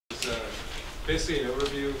basically an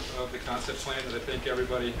overview of the concept plan that I think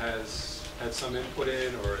everybody has had some input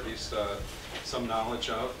in, or at least some knowledge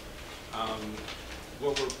of.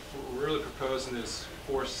 What we're really proposing is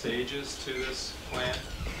 4 stages to this plan.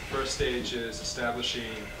 First stage is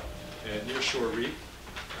establishing a nearshore reef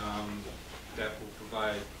that will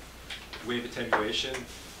provide wave attenuation,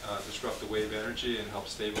 disrupt the wave energy, and help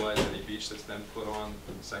stabilize any beach that's then put on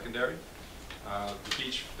secondary. The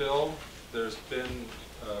beach fill, there's been,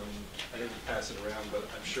 I didn't pass it around, but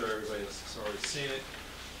I'm sure everybody has already seen it.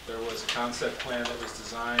 There was a concept plan that was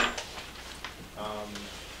designed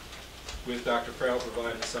with Dr. Farrell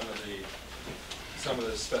providing some of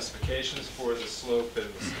the specifications for the slope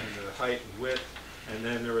and the height and width, and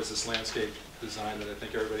then there was this landscape design that I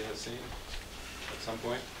think everybody has seen at some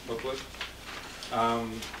point, hopefully.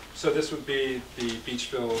 So this would be the beach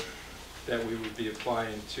fill that we would be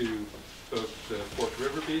applying to both the Forked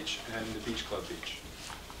River Beach and the Beach Club Beach.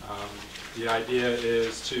 The idea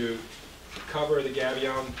is to cover the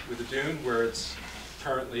gabion with a dune where it's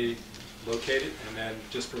currently located, and then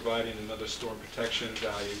just providing another storm protection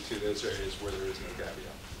value to those areas where there is no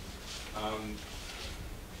gabion.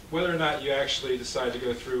 Whether or not you actually decide to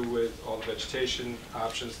go through with all the vegetation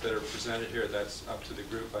options that are presented here, that's up to the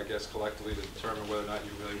group, I guess, collectively to determine whether or not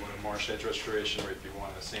you really want a marsh edge restoration or if you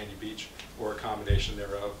want a sandy beach or a combination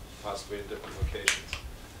thereof, possibly in different locations.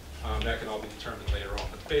 That can all be determined later on.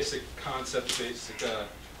 But the basic concept, the basic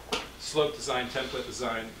slope design, template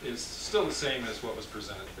design is still the same as what was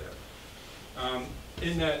presented there.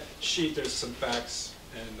 In that sheet, there's some facts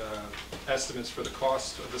and estimates for the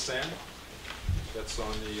cost of the sand. That's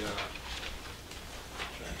on the,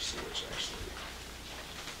 trying to see which actually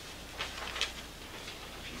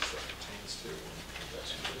piece that pertains to.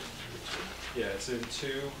 Yeah, it's in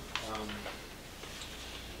 2.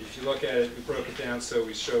 If you look at it, we broke it down so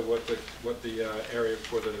we show what the area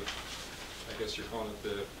for the, I guess you're calling it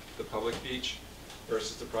the public beach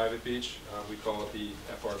versus the private beach. We call it the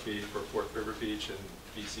FRB for Forked River Beach and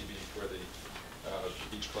BCB for the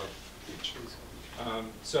Beach Club Beach.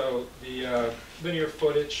 So the linear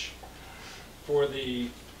footage for the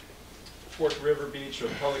Forked River Beach or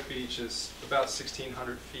the public beach is about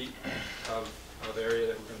 1,600 feet of area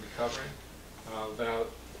that we're going to be covering.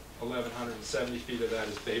 About 1,170 feet of that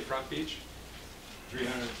is Bayfront Beach.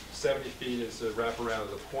 370 feet is a wraparound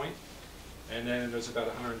of the point. And then there's about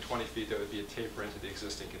 120 feet that would be a taper into the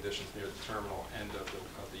existing conditions near the terminal end of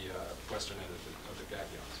the western end of the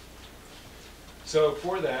gabions. So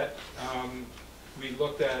for that, we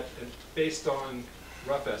looked at, and based on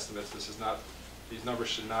rough estimates, these numbers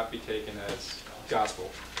should not be taken as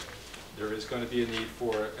gospel. There is going to be a need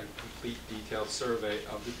for a complete detailed survey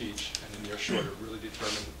of the beach and the near shore to really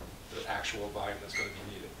determine the actual volume that's going to be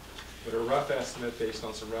needed. But a rough estimate based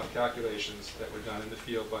on some rough calculations that were done in the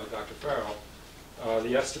field by Dr. Farrell,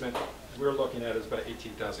 the estimate we're looking at is about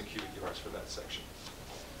 18,000 cubic yards for that section.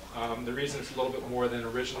 The reason it's a little bit more than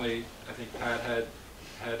originally I think Pat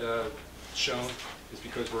had shown is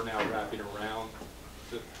because we're now wrapping around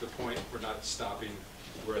the point. We're not stopping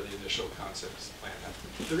where the initial concept plan had.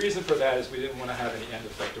 The reason for that is we didn't want to have any end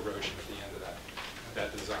effect erosion at the end of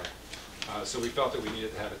that design. So we felt that we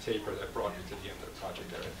needed to have a taper that brought you to the end of the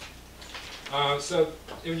project area. So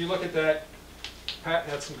when you look at that, Pat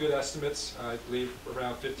had some good estimates. I believe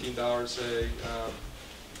around $15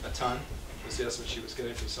 a ton was the estimate she was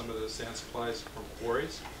getting from some of the sand supplies from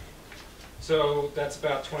quarries. So that's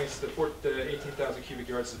about the 18,000 cubic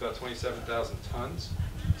yards is about 27,000 tons.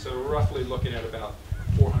 So we're roughly looking at about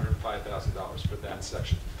 $405,000 for that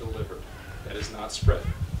section delivered. That is not spread.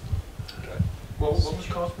 Okay. Well, what was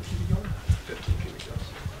the cost per cubic yard? 15 cubic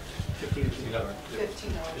yards.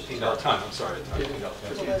 $15. A ton, I'm sorry, a ton.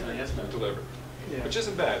 $15. Delivered. Yeah. Which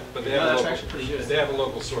isn't bad, but they, Yeah, they have a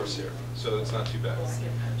local source here, so it's not too bad.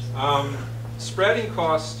 Spreading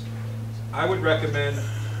cost, I would recommend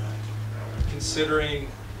considering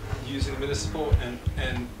using municipal and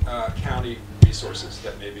county resources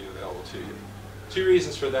that may be available to you. 2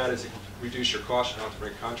 reasons for that is it can reduce your cost, you don't have to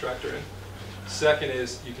bring a contractor in. Second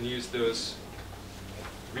is you can use those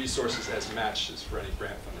resources as matches for any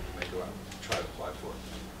grant funding you may go out and try to apply for.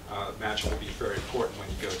 Match will be very important when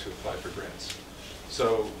you go to apply for grants.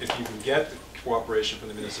 So if you can get the cooperation from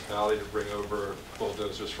the municipality to bring over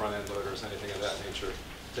bulldozers, front-end loaders, anything of that nature,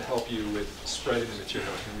 to help you with spreading the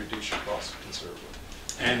material, it can reduce your costs considerably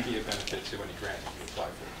and be a benefit to any grant you apply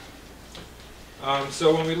for.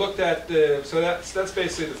 So when we looked at that's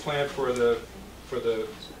basically the plan for the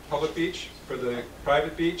public beach. For the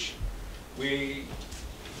private beach, we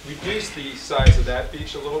reduced the size of that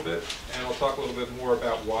beach a little bit, and I'll talk a little bit more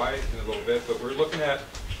about why in a little bit, but we're looking at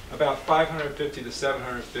about 550 to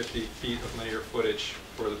 750 feet of linear footage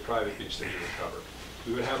for the private beach that we would cover.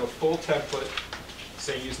 We would have a full template,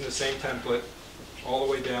 using the same template, all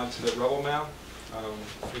the way down to the rubble mound. I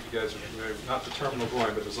think you guys are familiar, not the terminal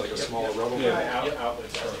groin, but there's like a smaller rubble mound. Yeah, the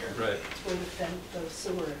outlets are here. Right. It's where the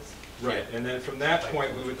sewer is. Right, and then from that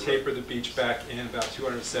point, we would taper the beach back in about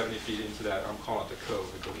 270 feet into that. I'm calling it the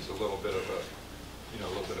cove because there's a little bit of a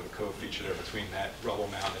cove feature there between that rubble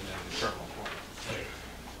mound and then the terminal point.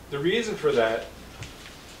 The reason for that,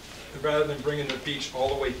 rather than bringing the beach all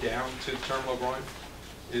the way down to the terminal groin,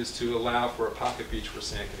 is to allow for a pocket beach where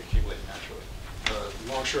sand can accumulate naturally.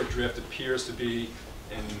 Longshore drift appears to be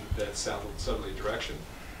in that southerly direction,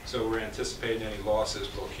 so we're anticipating any losses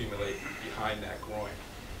will accumulate behind that groin.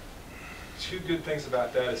 Two good things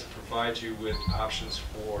about that is it provides you with options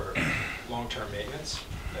for long-term maintenance.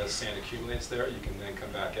 As sand accumulates there, you can then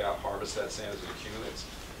come back out, harvest that sand as it accumulates,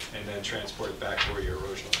 and then transport it back to where your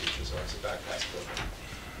erosional beaches are. It's a backpass program.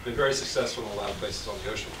 Been very successful in a lot of places on the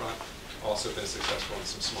ocean front. Also been successful in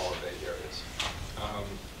some smaller bay areas.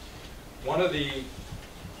 One of the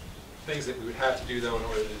things that we would have to do, though, in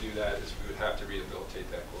order to do that is we would have to rehabilitate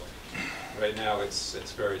that groin. Right now, it's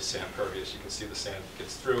very sand pervious. You can see the sand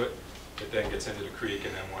gets through it. It then gets into the creek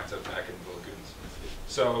and then winds up back in the lagoons.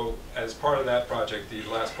 So as part of that project, the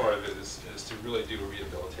last part of it is to really do a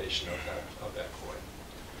rehabilitation of that groin.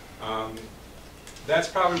 That's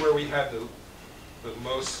probably where we have the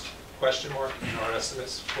most question mark in our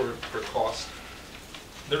estimates for cost.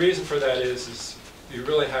 The reason for that is you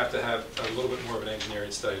really have to have a little bit more of an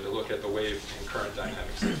engineering study to look at the wave and current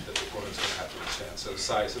dynamics that the groin is going to have to withstand. So the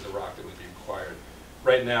size of the rock that would be required.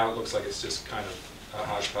 Right now, it looks like it's just kind of a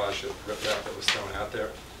hodgepodge of riprap that was thrown out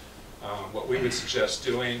there. What we would suggest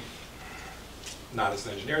doing, not as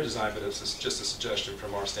an engineer design, but it's just a suggestion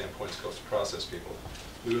from our standpoint as coastal process people,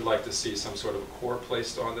 we would like to see some sort of a core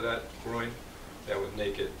placed onto that groin that would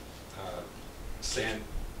make it sand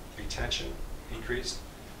retention increased.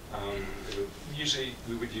 Usually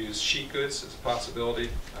we would use sheet goods as a possibility,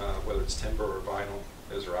 whether it's timber or vinyl.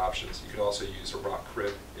 Those are options. You could also use a rock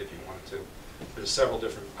crib if you wanted to. There's several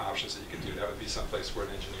different options that you could do. That would be someplace where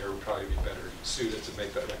an engineer would probably be better suited to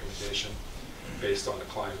make that recommendation based on the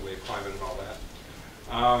wave climate and all that.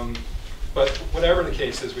 But whatever the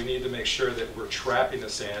case is, we need to make sure that we're trapping the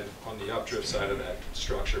sand on the updrift side of that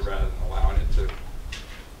structure rather than allowing it to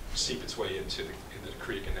seep its way into the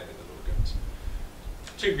creek and then into the lagoons.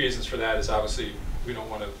 Two reasons for that is obviously we don't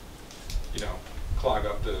want to, clog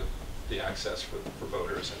up the access for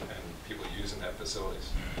boaters and people using that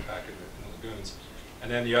facilities back in the lagoons.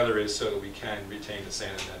 And then the other is so that we can retain the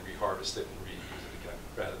sand and then reharvest it and reuse it again,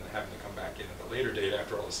 rather than having to come back in at a later date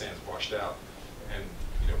after all the sand's washed out and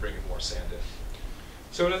bringing more sand in.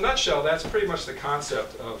 So in a nutshell, that's pretty much the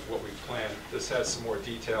concept of what we've planned. This has some more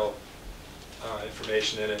detailed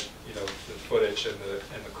information in it, the footage and the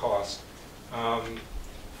cost.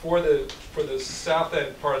 For the south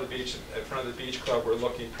end part of the beach, in front of the beach club, we're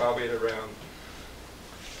looking probably at around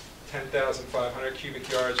 10,500 cubic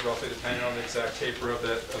yards, roughly, depending on the exact taper of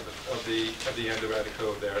the end of the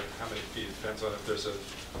cove there. How many feet? It depends on if there's a.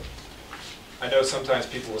 I know sometimes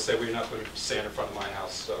people will say, well, you're not putting sand in front of my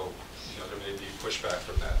house, so there may be pushback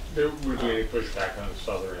from that. There would be any pushback on the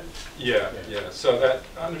southern end. Yeah. So that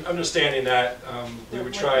understanding that, we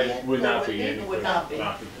would try. Would not be any pushback.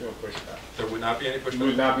 There would not be any pushback. There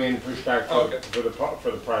would not be any pushback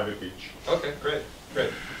for the private beach. Okay, great.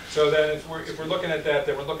 So then, if we're looking at that,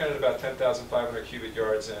 then we're looking at about 10,500 cubic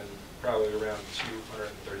yards and probably around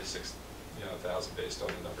 236,000 based on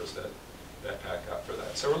the numbers that pack got for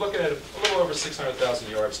that. So we're looking at a little over 600,000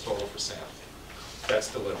 yards total for sand. That's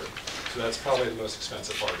delivered. So that's probably the most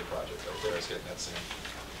expensive part of the project right there, is getting that sand.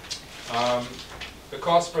 The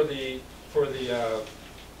cost for the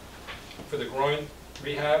groin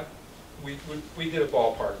rehab, we did a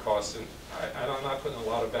ballpark cost, and I'm not putting a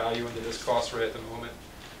lot of value into this cost right at the moment,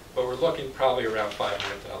 but we're looking probably around $500,000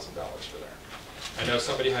 for that. I know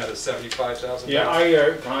somebody had a $75,000. Yeah,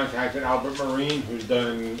 I contacted Albert Marine, who's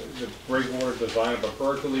done the breakwater design up at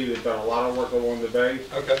Berkeley. They've done a lot of work along the bay.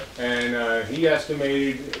 Okay. And he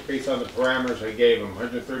estimated, based on the parameters I gave him,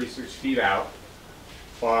 136 feet out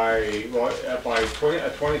by a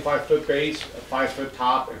 25-foot base, a 5-foot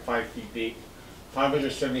top, and 5 feet deep.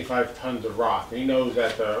 575 tons of rock. And he knows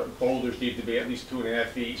that the boulders need to be at least 2.5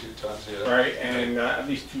 feet. 2 tons, yeah. Right, and at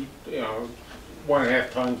least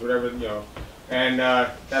 1.5 tons, whatever, And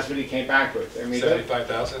that's what he came back with. I mean,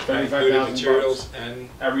 75,000, including 75,000 materials and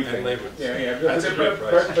everything. And labor. Yeah. That's a good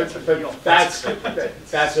price. But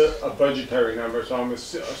that's a budgetary number. So I'm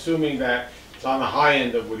assuming that It's on the high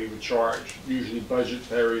end of what he would charge. Usually budget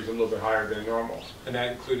varies a little bit higher than normal. And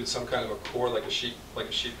that included some kind of a core, like a sheet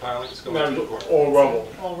piling? It's going That into the was core? all rubble.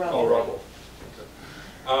 All rubble. All rubble.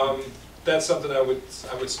 Okay. That's something I would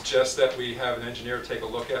suggest that we have an engineer take a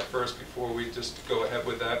look at first before we just go ahead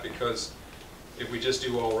with that, because if we just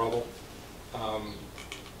do all rubble,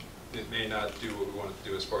 it may not do what we want it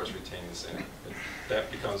to do as far as retaining the sand.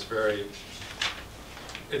 That becomes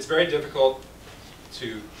it's very difficult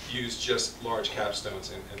to use just large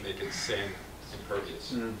capstones and make it sand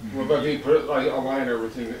impervious. Mm-hmm. What about if you put like a liner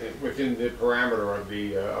within the parameter of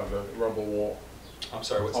the rubble wall? I'm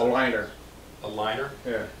sorry, what's a that? Liner. A liner?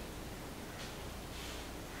 Yeah.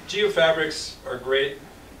 Geofabrics are great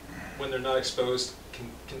when they're not exposed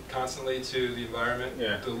constantly to the environment.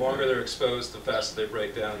 Yeah. The longer they're exposed, the faster they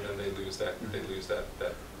break down, and then they lose that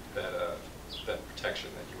protection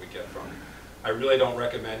that you would get from it. I really don't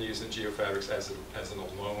recommend using geofabrics as an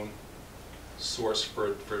alone source for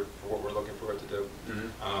what we're looking for it to do.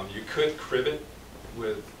 Mm-hmm. You could crib it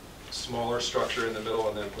with smaller structure in the middle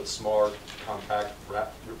and then put smaller compact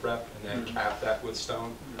riprap and then cap that with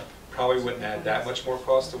stone. Probably wouldn't add that much more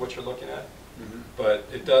cost to what you're looking at, but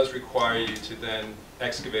it does require you to then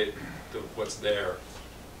excavate what's there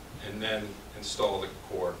and then install the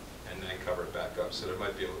core and then cover it back up. So there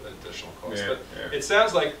might be an additional cost. Yeah, but yeah. It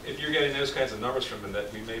sounds like if you're getting those kinds of numbers from them,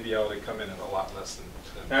 that we may be able to come in at a lot less than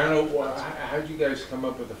I don't know, how did you guys come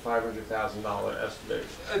up with the $500,000 estimate?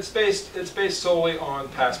 It's based solely on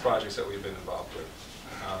past projects that we've been involved with.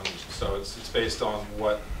 So it's based on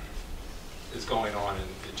what is going on in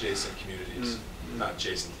adjacent communities, not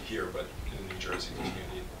adjacent to here, but in the New Jersey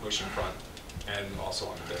community, oceanfront, and also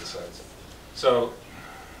on the bedsides. So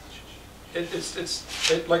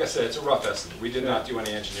like I said, it's a rough estimate. We did not do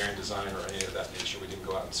any engineering design or any of that nature. We didn't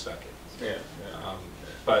go out and spec it. Yeah.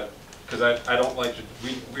 But because I don't like to,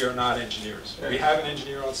 we are not engineers. Yeah. We have an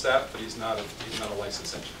engineer on staff, but he's not a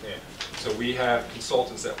licensed engineer. Yeah. So we have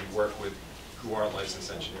consultants that we work with who are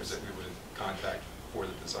licensed engineers that we would contact for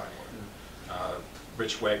the design work.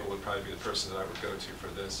 Rich Wagle would probably be the person that I would go to for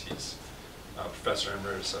this. He's a professor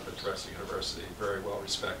emeritus up at Drexel University, very well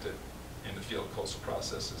respected in the field of coastal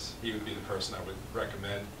processes. He would be the person I would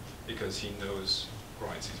recommend because he knows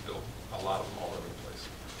groins. He's built a lot of them all over the place.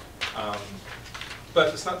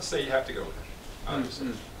 But it's not to say you have to go with him,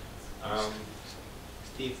 obviously.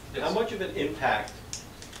 Steve, yes. How much of an impact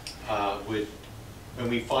would, when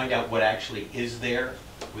we find out what actually is there,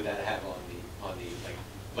 would that have on the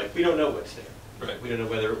like we don't know what's there. Right. We don't know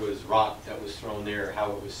whether it was rock that was thrown there,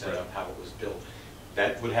 how it was set Right. up, how it was built.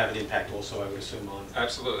 That would have an impact also, I would assume, on.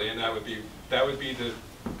 Absolutely, and that would be the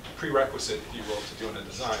prerequisite, if you will, to doing a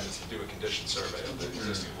design is to do a condition survey of the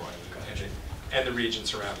existing groin and the region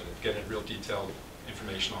surrounding it, getting real detailed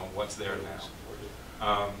information on what's there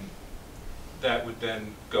now. That would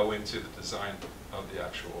then go into the design of the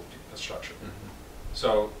actual structure.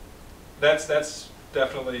 So that's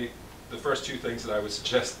definitely the first two things that I would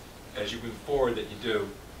suggest as you move forward that you do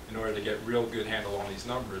in order to get real good handle on these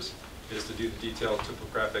numbers is to do the detailed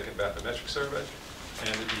topographic and bathymetric survey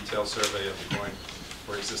and the detailed survey of the groin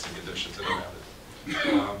for existing conditions and around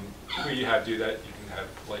it. Where you have to do that, you can have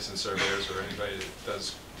licensed surveyors or anybody that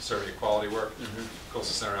does survey quality work. Coastal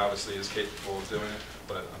Center obviously is capable of doing it,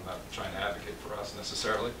 but I'm not trying to advocate for us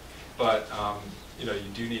necessarily. But you know, you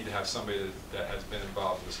do need to have somebody that has been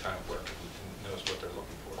involved in this kind of work and knows what they're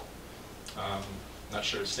looking for. Not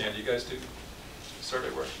sure, Stan, do you guys do survey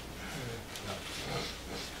work?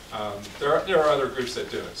 No. There are other groups that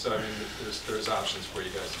do it, so I mean, there's options for you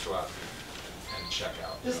guys to go out and check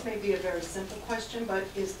out. This may be a very simple question, but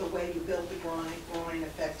is the way you build the groin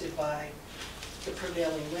affected by the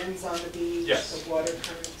prevailing winds on the beach, Yes. the water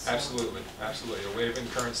currents? Absolutely, absolutely. A wave and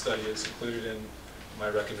current study is included in my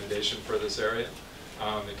recommendation for this area.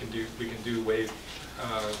 We can do wave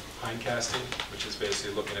hindcasting, which is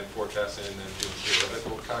basically looking at forecasting and then doing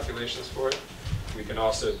theoretical calculations for it. We can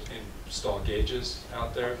also install gauges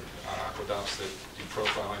out there, aqueducts that do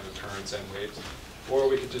profiling of currents and waves. Or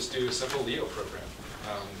we could just do a simple LEO program.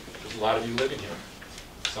 There's a lot of you living here.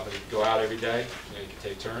 Somebody could go out every day, you could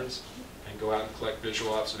take turns and go out and collect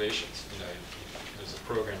visual observations. There's a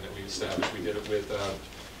program that we established. We did it with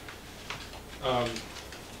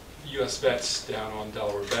U.S. vets down on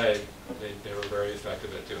Delaware Bay. They were very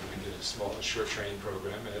effective at doing it. We did a small, short training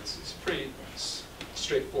program, and it's a pretty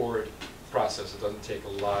straightforward process. It doesn't take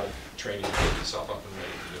a lot of training to get yourself up and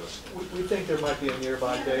ready to do it. We think there might be a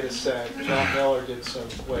nearby data set. John Miller did some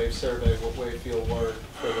wave survey, wave field work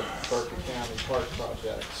for the Berkeley County Park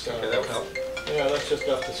project. So, Okay, that would help. yeah, that's just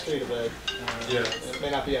up the street a bit. Yeah. It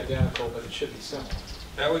may not be identical, but it should be similar.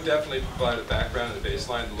 That would definitely provide a background and a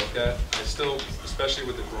baseline to look at. I still, especially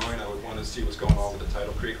with the groin, I would want to see what's going on with the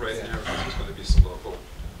tidal creek right in there, because there's going to be some local,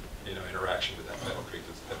 interaction with that tidal creek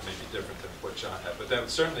that may be different than what John had. But that would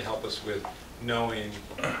certainly help us with knowing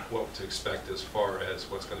what to expect as far as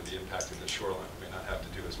what's going to be impacting the shoreline. We may not have to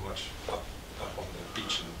do as much up on the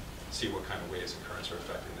beach and see what kind of waves and currents are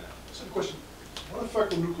affecting that. So the question, what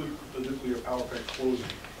effect will the nuclear power plant closing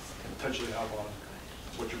potentially have on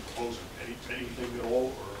what you're proposing? Anything at all,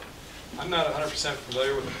 or? I'm not 100%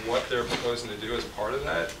 familiar with what they're proposing to do as part of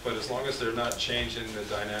that, but as long as they're not changing the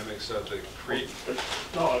dynamics of the creek.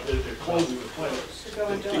 No, they're closing the plant. To go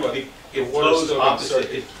and do Well, it. it flows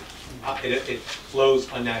opposite, it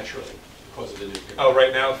flows unnaturally because of the nuclear. Oh,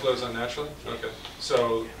 right now it flows unnaturally? Okay.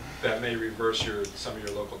 So that may reverse some of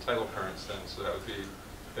your local tidal currents then, so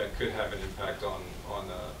that could have an impact on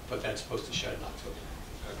But that's supposed to shut in October.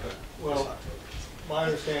 okay. This Well, October. my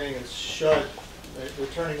understanding is shut, they're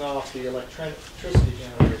turning off the electricity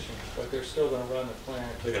generation, but they're still gonna run the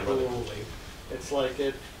plant. They're gonna run the Cool. cooling. It's like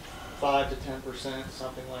at 5 to 10%,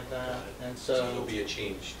 something like that, and So there'll be a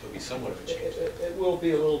change, there'll be somewhat of a change. it will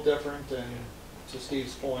be a little different, and to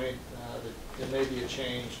Steve's point, there may be a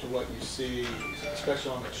change to what you see,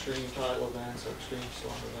 especially on extreme tidal events or extreme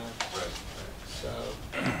storm events. Right. So,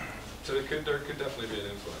 So there could definitely be an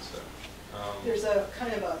influence there. There's a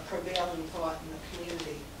kind of a prevailing thought in the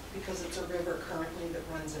community, because it's a river currently that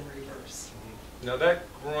runs in reverse. Now that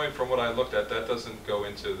groin, from what I looked at, that doesn't go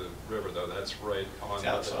into the river though. That's right on It's the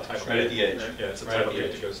outside, tidal right at gate. the edge. Yeah, it's a Right at tidal the gate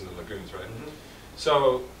edge. that goes into the lagoons, right? Mhm.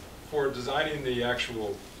 So for designing the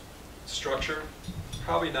actual structure,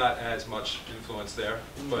 probably not as much influence there,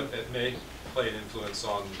 but it may play an influence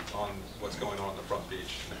on what's going on the front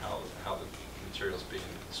beach and how the material's being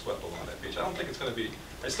swept along that beach. I don't think it's going to be.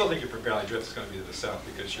 I still think your prevailing drift is going to be to the south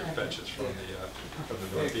because your fetch is from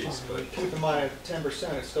the northeast, but keep in mind, at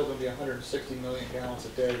 10%, it's still gonna be 160 million gallons a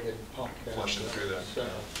day getting pumped down. Flushing through that. So,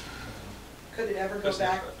 Could it ever go There's an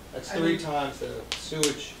back? impact. that's I 3 mean, times the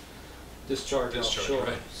sewage discharge offshore,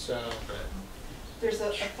 right. so. right. There's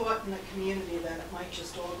a thought in the community that it might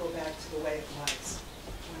just all go back to the way it was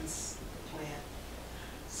once the plant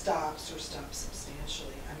stops or stops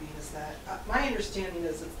substantially. I mean, is that, my understanding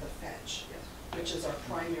is it's the fetch, which is our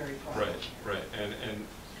primary problem. Right. And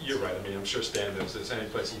you're right. I mean, I'm sure Stan knows this. Any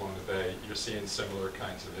place along the bay, you're seeing similar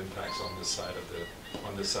kinds of impacts on this side of the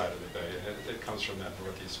bay, and it comes from that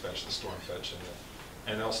northeast fetch, the storm fetch,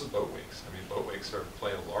 and also boat wakes. I mean, boat wakes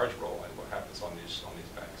play a large role in what happens on these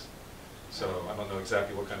banks. So I don't know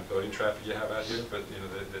exactly what kind of boating traffic you have out here, but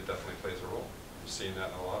that definitely plays a role. You're seeing that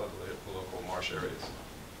in a lot of the local marsh areas.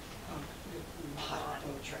 Hot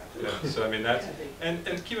boat traffic. Yeah, so I mean that's, and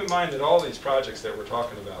keep in mind that all these projects that we're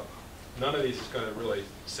talking about, none of these is going to really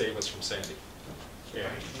save us from Sandy. Yeah.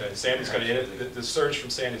 Okay, Sandy's going to, the surge from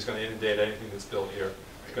Sandy is going to inundate anything that's built here.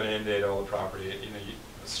 It's going to inundate all the property.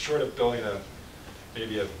 Short of building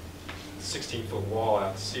maybe a 16-foot wall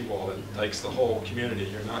out, the seawall that dikes the whole community,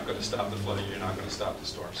 you're not going to stop the flooding. You're not going to stop the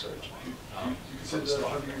storm surge. You consider that a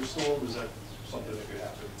 100-year storm, is that something that could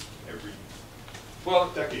happen every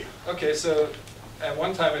decade? Okay, so at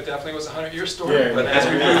one time it definitely was a 100-year storm, Yeah, but yeah. as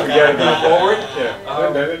we Forget move about forward, Yeah.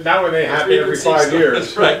 Now when they the happen every frequency of 5 years.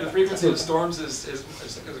 That's right. The frequency of storms is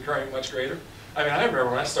occurring much greater. I mean, I remember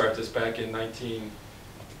when I started this back in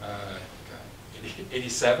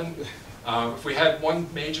 1987. If we had one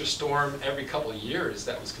major storm every couple of years,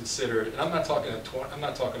 that was considered. And I'm not talking a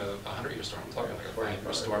 100-year storm. I'm talking like a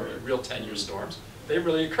 5-year storm, real 10-year storms. They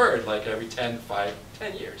really occurred like every 10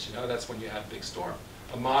 years. That's when you have a big storm,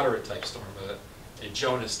 a moderate type storm, a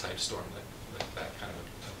Jonas type storm, like that kind of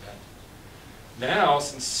event. Now,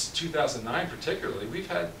 since 2009 particularly, we've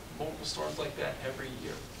had multiple storms like that every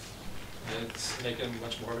year. And it's making it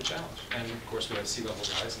much more of a challenge. And of course, we have sea level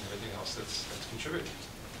rise and everything else that's contributing.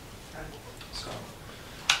 So,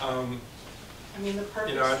 I mean, the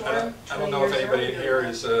perfect I don't storm, know if 20 years anybody in earlier, here that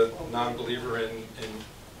is a will be- non-believer in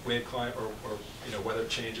wave climate or weather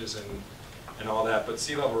changes and all that, but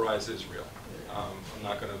sea level rise is real. I'm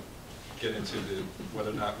not going to get into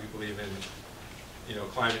whether or not we believe in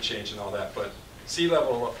climate change and all that, but sea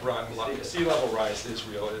level rise is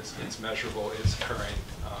real. It's measurable. It's occurring,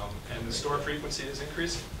 and the storm frequency is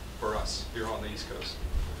increasing for us here on the East Coast.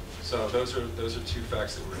 So those are 2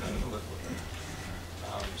 facts that we're having to live with.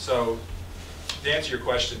 So to answer your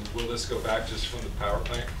question, will this go back just from the power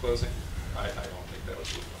plant closing? I don't think that would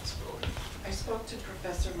be a possibility. I spoke to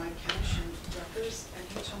Professor Mike Kennish in Rutgers, and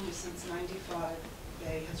he told me since '95,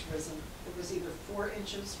 Bay has risen. It was either 4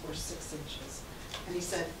 inches or 6 inches. And he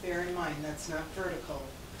said, bear in mind, that's not vertical,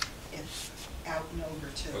 it's out and over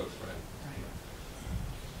too. Both, right? Right.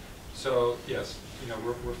 So, yes, you know,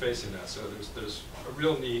 we're facing that. So there's a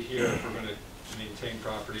real need here if we're going to maintain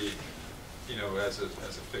property, you know, as a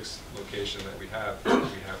fixed location that we have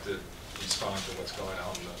to respond to what's going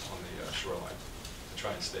on the shoreline to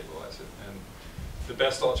try and stabilize it. And the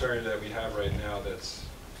best alternative that we have right now that's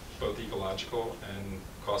both ecological and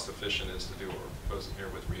cost efficient is to do what we're proposing here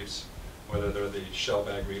with reefs, whether they're the shell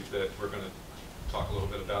bag reef that we're going to talk a little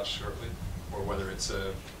bit about shortly, or whether it's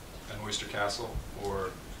an oyster castle or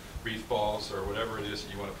reef balls or whatever it is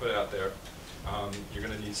that you want to put out there. You're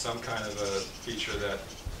going to need some kind of a feature that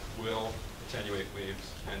will attenuate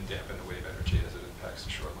waves and dampen the wave energy as it impacts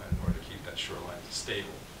the shoreline in order to keep that shoreline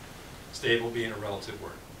stable. Stable being a relative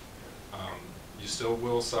word. You still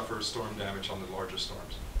will suffer storm damage on the larger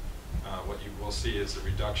storms. What you will see is a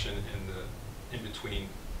reduction in the in-between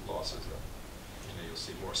losses. You know, you'll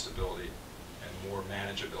see more stability and more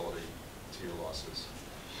manageability to your losses.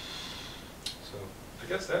 So I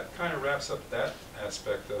guess that kind of wraps up that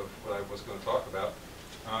aspect of what I was going to talk about.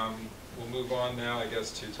 We'll move on now, I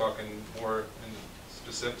guess, to talking more in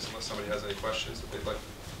specifics, unless somebody has any questions that they'd like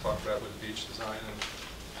to talk about with the beach design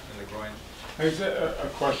and the groin. I just a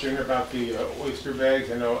question about the oyster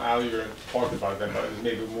bags. I know Al, you talked about them, but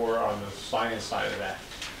maybe more on the science side of that.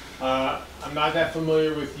 I'm not that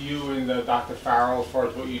familiar with you and Dr. Farrell as far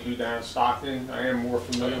as what you do down in Stockton. I am more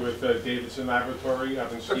familiar with Davidson Laboratory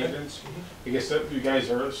up in Stevens. I guess that you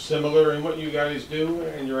guys are similar in what you guys do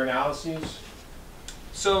and your analyses.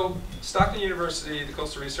 So Stockton University, the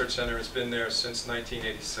Coastal Research Center, has been there since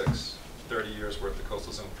 1986, 30 years worth of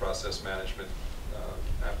coastal zone process management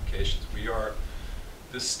applications. We are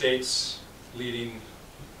the state's leading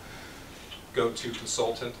go-to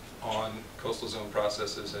consultant on coastal zone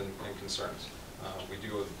processes and concerns. We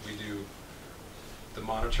do the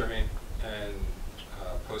monitoring and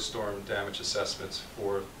post-storm damage assessments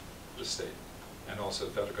for the state and also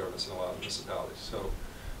the federal governments and a lot of municipalities. So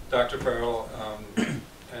Dr. Farrell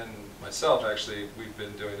and myself, actually, we've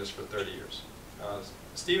been doing this for 30 years.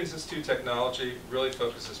 Stevens Institute Technology really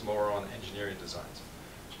focuses more on engineering designs.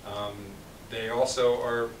 They also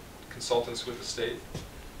are consultants with the state.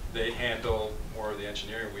 They handle more of the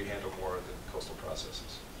engineering, we handle more of the coastal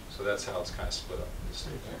processes. So that's how it's kind of split up in the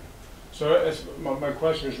state. So my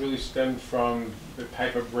question is really stemmed from the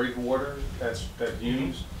type of breakwater that's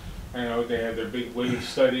used. I know they have their big wave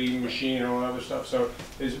study machine and all that other stuff. So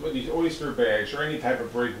is these oyster bags or any type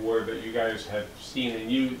of breakwater that you guys have seen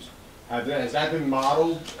and used, has that been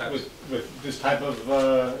modeled with this type of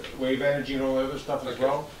wave energy and all that other stuff as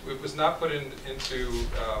well? It was not put into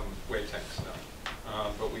wave tanks, no.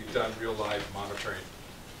 But we've done real live monitoring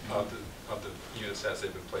of the units as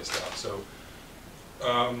they've been placed out. So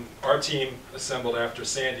our team assembled after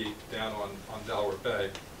Sandy down on Delaware Bay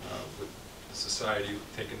with the society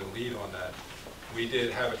taking the lead on that. We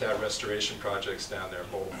did habitat restoration projects down there,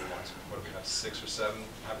 multiple ones. What do we have, 6 or 7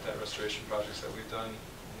 habitat restoration projects that we've done in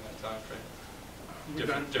that time frame?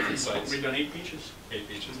 Different sites. We've done 8 beaches. 8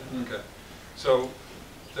 beaches, okay. So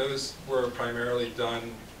those were primarily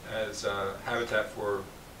done as habitat for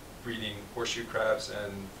breeding horseshoe crabs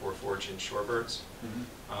and for foraging shorebirds.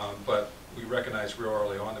 But we recognized real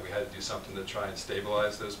early on that we had to do something to try and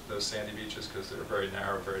stabilize those sandy beaches because they're very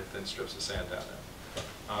narrow, very thin strips of sand down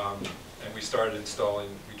there. And we started installing,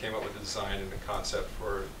 we came up with the design and the concept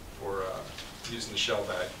for using the shell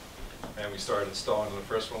bag. And we started installing them. The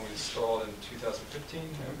first one we installed in 2015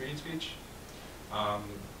 at Reed's Beach.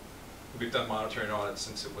 We've done monitoring on it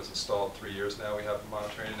since it was installed 3 years now. We have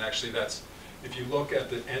monitoring, and actually that's, if you look at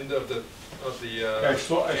the end of the I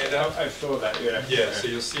saw that, yeah. Yeah, so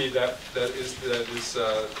you'll see that is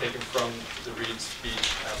taken from the Reed's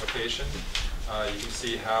Beach application. You can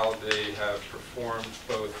see how they have performed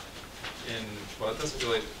both in, well, it doesn't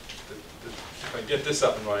really, if I get this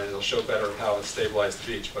up and running, it'll show better how it stabilized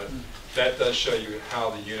the beach, but that does show you how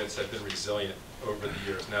the units have been resilient over the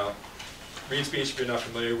years. Now, Reed's Beach, if you're not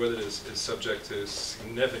familiar with it, is subject to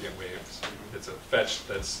significant waves. It's a fetch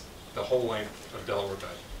that's the whole length of Delaware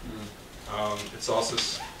Bay. It's also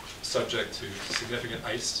subject to significant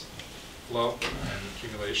ice flow and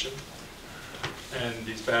accumulation. And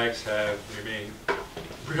these bags have remained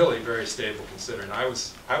really very stable considering. I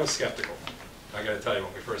was skeptical. I got to tell you,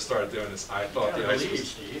 when we first started doing this, I thought the ice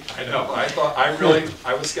was. I know.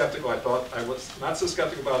 I was skeptical. I thought I was not so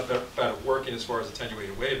skeptical about it working as far as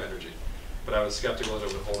attenuating wave energy, but I was skeptical that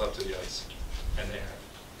it would hold up to the ice, and they have.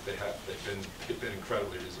 They've been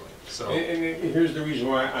incredibly resilient. So. And here's the reason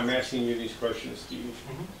why I'm asking you these questions, Steve,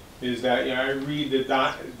 is that I read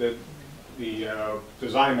the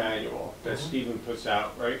design manual that Stephen puts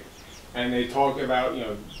out, right? And they talk about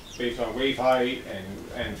based on wave height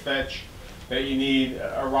and fetch. that you need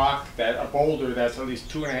a rock, a boulder that's at least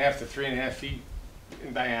 2.5 to 3.5 feet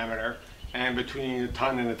in diameter, and between a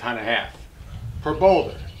ton and a ton and a half per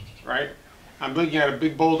boulder, right? I'm looking at a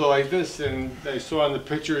big boulder like this, and I saw in the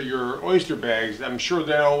picture your oyster bags. I'm sure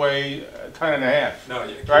they don't weigh a ton and a half. No,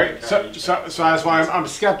 you right? can't So that's why I'm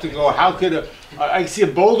skeptical. How could I see a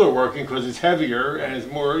boulder working because it's heavier and it's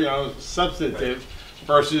more, you know, substantive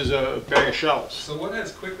versus a bag of shells. So what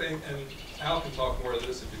has quickly, and Al can talk more to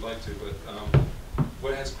this if you'd like to, but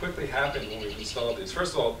what has quickly happened when we've installed these,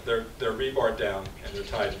 first of all, they're rebarred down and they're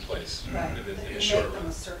tied in place Right, in you the make short them run.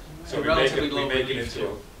 a certain way. So we Relatively make low it relief, into,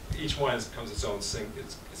 too. each one comes its own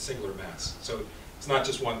singular mass. So it's not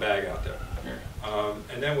just one bag out there.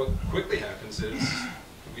 And then what quickly happens is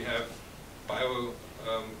we have bio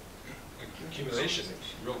accumulation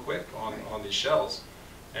real quick on these shells,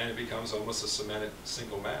 and it becomes almost a cemented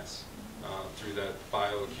single mass through that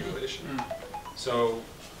bioaccumulation. So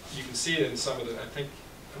you can see it in some of the, I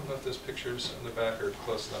don't know if those pictures on the back are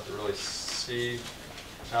close enough to really see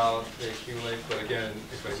how they accumulate, but again,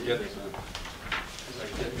 if I can get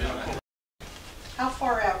How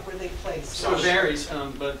far out were they placed? So it varies,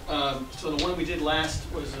 but so the one we did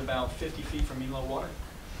last was about 50 feet from mean level water,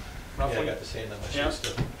 Yeah, roughly. I got the same number. Yeah.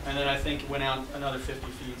 And then I think it went out another 50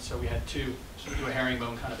 feet, so we had two. So we do a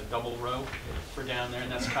herringbone, kind of a double row for down there,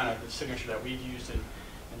 and that's kind of the signature that we've used in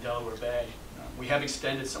Delaware Bay. We have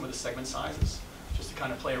extended some of the segment sizes just to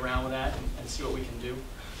kind of play around with that and see what we can do.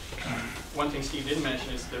 One thing Steve didn't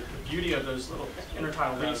mention is the beauty of those little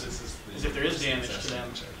intertidal reefs is if there is damage to them,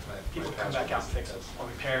 people come back out and fix it or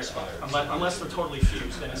repair it, unless they're totally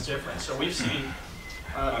fused, then it's different. So we've seen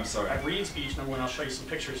at Reed's Beach, number one, I'll show you some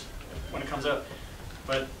pictures when it comes up,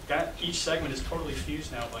 but each segment is totally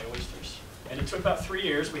fused now by oysters. And it took about 3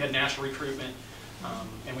 years. We had national recruitment,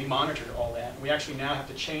 and we monitored all that. We actually now have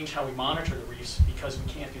to change how we monitor the reefs because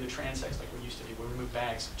we can't do the transects like we used to do. We remove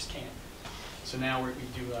bags, we just can't. So now we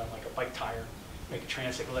do like a bike tire, make a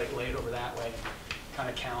transect, lay it over that way, and kind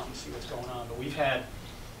of count and see what's going on. But we've had,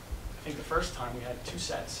 I think the first time we had 2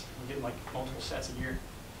 sets. We're getting like multiple sets a year.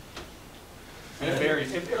 And it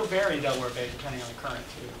varies. It'll vary in Delaware Bay depending on the current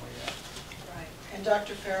too. Where you're at. Right, and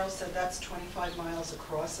Dr. Farrell said that's 25 miles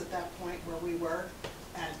across at that point where we were,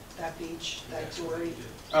 at that beach, that dory.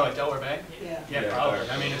 Oh, at Delaware Bay? Yeah. Yeah, probably.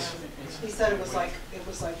 I mean, it's He said it was like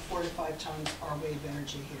 4 to 5 times our wave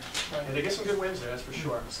energy here. yeah, they get some good waves there, that's for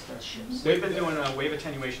sure. They've been doing wave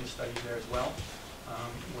attenuation studies there as well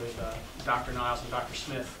with Dr. Niles and Dr.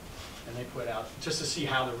 Smith, and they put out just to see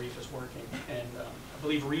how the reef is working. And I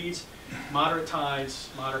believe Reed's, moderate tides,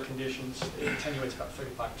 moderate conditions, it attenuates about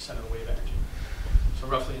 35% of the wave energy. So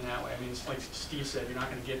roughly in that way. I mean, it's like Steve said, you're not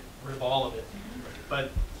going to get rid of all of it. But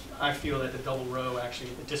I feel that the double row actually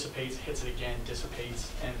it dissipates, hits it again,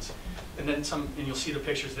 dissipates, and then some. And you'll see the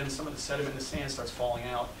pictures. Then some of the sediment in the sand starts falling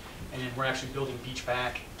out, and we're actually building beach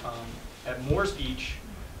back at Moores Beach,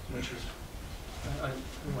 which is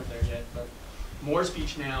we weren't there yet, but Moores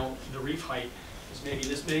Beach now the reef height is maybe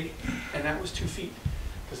this big, and that was 2 feet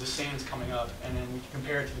because the sand's coming up, and then we can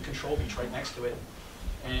compare it to the control beach right next to it,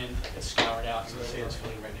 and it's scoured out. So the sand's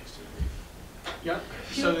filling right next to the reef. Yeah,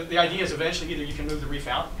 so the idea is eventually either you can move the reef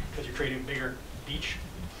out because you're creating a bigger beach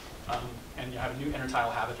and you have a new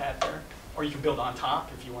intertidal habitat there, or you can build on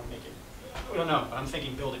top if you want to make it, we don't know, but I'm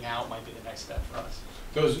thinking building out might be the next step for us.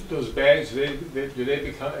 Those bags, do they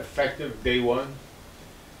become effective day one?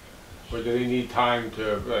 Or do they need time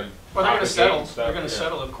to Well, they're going to settle, stuff? they're going to Yeah.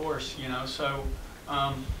 settle, of course, you know, so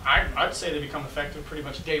I'd say they become effective pretty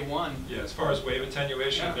much day one. Yeah, as far as wave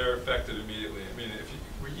attenuation, Yeah. they're affected immediately. I mean, if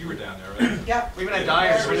you were down there, right? Yep. We even had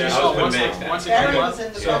dyers where Yeah, you I saw was gonna once make that. once Barry every was month.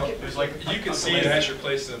 in the So, bucket. It was like You can see it as you're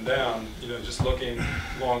placing them down, you know, just looking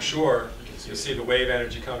longshore, you see the wave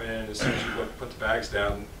energy come in. As soon as you put the bags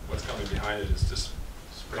down, what's coming behind it is just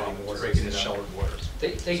calm water, breaking it it's up. sheltered water.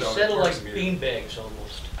 They So it settle works like immediately. bean bags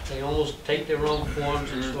almost. They almost take their own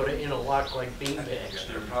forms and sort of interlock like bean bags.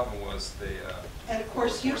 Their problem was they, And of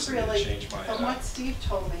course, you've Forcing me to really, change my, from what Steve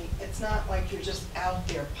told me, it's not like you're just out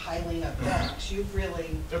there piling up bags. You've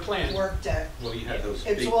really They're planned. worked at, Well, you had those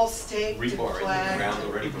it's big all staked and rebar in the flagged. ground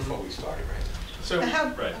already before we started, right? So Now, how-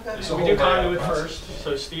 Right. go ahead. So we do whole conduit layout first,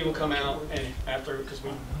 so Steve will come out and after, because we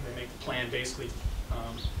make the plan basically,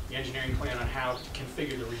 the engineering plan on how to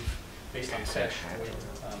configure the reef based on fish.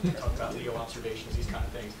 We talk about LEO observations, these kind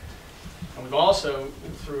of things. And we've also,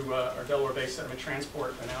 through our Delaware Bay sediment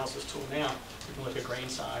transport analysis tool now, we can look at grain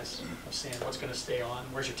size of sand, what's going to stay on,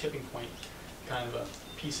 where's your tipping point, kind of a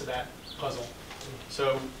piece of that puzzle.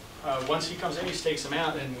 So once he comes in, he stakes them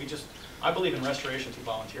out, and we just I believe in restoration through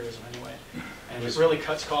volunteerism anyway, and it really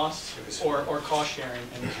cuts costs or cost sharing.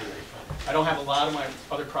 And I don't have a lot of my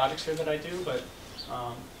other projects here that I do, but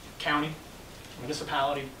county,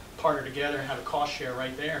 municipality partner together and have a cost share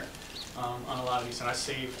right there on a lot of these. And I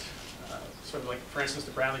saved sort of like, for instance,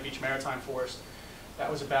 the Bradley Beach Maritime Forest.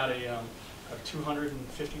 That was about a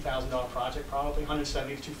 $250,000 project, probably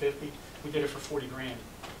 170 to 250. We did it for 40 grand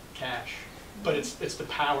cash. But it's the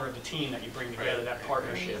power of the team that you bring together, that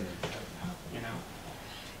partnership. You know.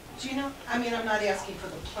 Do you know, I mean, I'm not asking for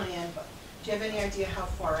the plan, but do you have any idea how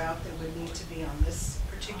far out they would need to be on this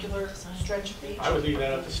particular stretch of beach? I would leave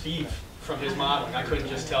that up to Steve from his modeling. I couldn't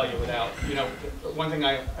just tell you without, you know, one thing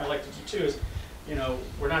I like to do too is, you know,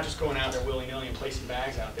 we're not just going out there willy-nilly and placing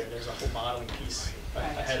bags out there. There's a whole modeling piece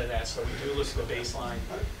ahead of that. So we do listen to the baseline.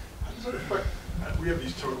 How does that affect, we have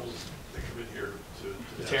these turtles that come in here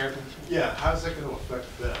to The terrapins. Yeah, how's that going to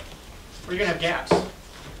affect them? Well, you're going to have gaps.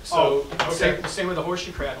 So okay. same with the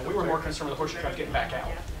horseshoe crab. We were more concerned with the horseshoe crab getting back out.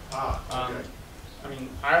 Okay. I mean,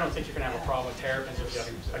 I don't think you're going to have a problem with terrapins if you have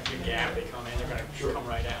a big gap. They come in, they're going to come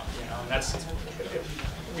right out. You know, and that's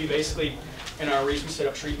we basically in our reef we set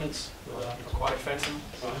up treatments with aquatic fencing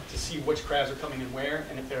to see which crabs are coming in where,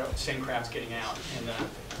 and if they're the same crabs getting out. And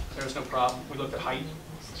there was no problem. We looked at height,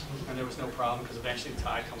 and there was no problem because eventually the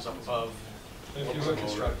tide comes up above. If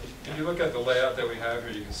you look at the layout that we have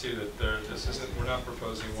here, you can see that we're not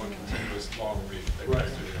proposing one continuous long reef that goes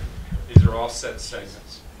through there. These are all set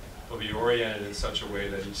segments. Will be oriented in such a way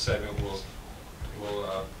that each segment will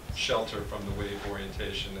shelter from the wave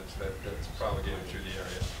orientation that's propagated through the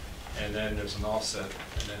area. And then there's an offset,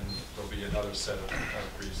 and then there'll be another set of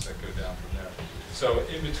reefs that go down from there. So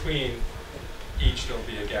in between each there'll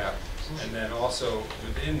be a gap. And then also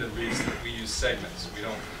within the reefs we use segments. We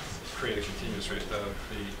don't create a continuous reef.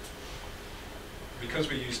 Because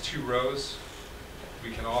we use 2 rows,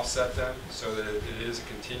 we can offset them so that it is a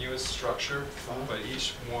continuous structure, but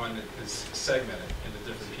each one is segmented into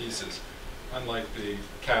different pieces, unlike the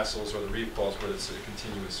castles or the reef balls where it's a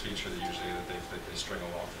continuous feature that usually that they string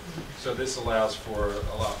along. So this allows for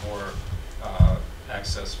a lot more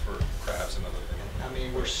access for crabs and other things. I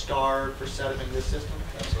mean, we're starved for sediment in this system.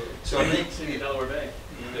 Absolutely. So it makes in Delaware Bay.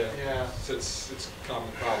 Yeah. So it's a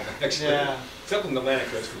common problem actually. Yeah. Except in the Atlantic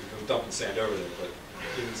coast, we're dumping sand over there, but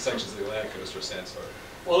even sections of the Atlantic coast are sandstone.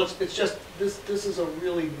 Well, it's just this is a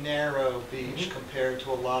really narrow beach compared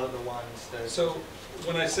to a lot of the ones that. So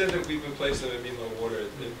when I said that we've been placing them at mean low water,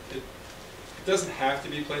 it doesn't have to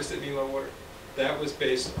be placed at mean low water. That was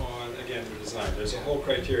based on, again, the design. There's a whole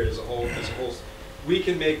criteria. There's a whole. We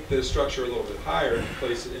can make the structure a little bit higher and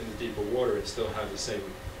place it in the deeper water and still have the same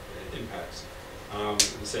impacts,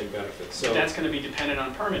 the same benefits. So but that's going to be dependent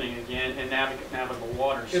on permitting again and navigable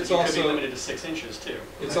waters. So it's you also could be limited to 6 inches too.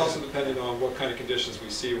 It's also dependent on what kind of conditions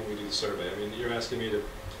we see when we do the survey. I mean, you're asking me to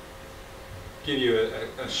give you a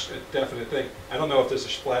definite thing. I don't know if there's a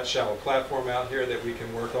flat, shallow platform out here that we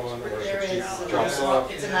can work on, or There if is. it drops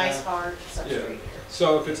off. It's a nice hard substrate Yeah. here.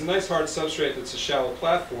 So if it's a nice hard substrate that's a shallow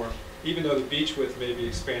platform, even though the beach width may be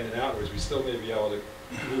expanded outwards, we still may be able to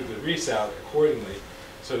move the reefs out accordingly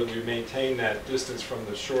so that we maintain that distance from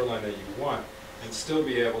the shoreline that you want and still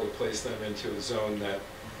be able to place them into a zone that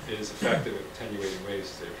is effective at attenuating waves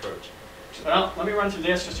as they approach. Well, let me run through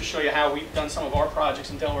this just to show you how we've done some of our projects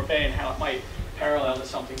in Delaware Bay and how it might parallel to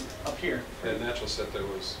something up here. The natural set there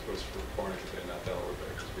was for Barnett Bay, not Delaware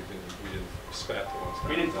Bay, because we didn't spat the ones.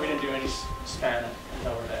 We didn't do any span in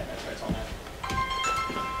Delaware Bay. That's right, it's on that.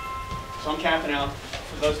 So I'm Captain Al.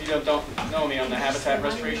 For those of you that don't know me, I'm the Habitat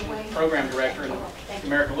Restoration Program Director in the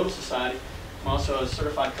American Little Society. I'm also a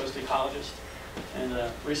certified coast ecologist and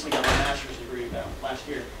recently got my master's degree last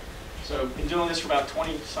year. So I've been doing this for about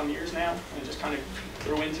 20-some years now and just kind of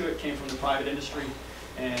grew into it, came from the private industry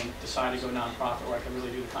and decided to go nonprofit where I could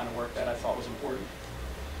really do the kind of work that I thought was important.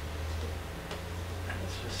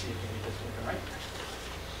 Let's just see if we get this looking right.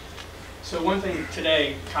 So one thing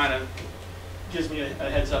today kind of gives me a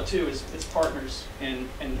heads up too is it's partners and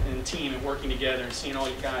team and working together and seeing all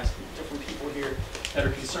you guys, different people here that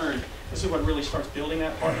are concerned. This is what really starts building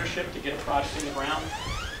that partnership to get a project in the ground.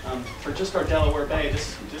 For just our Delaware Bay,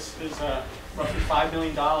 this is roughly $5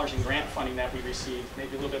 million in grant funding that we received,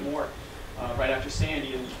 maybe a little bit more, right after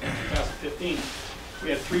Sandy in 2015. We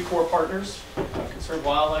had 3 core partners, Conserve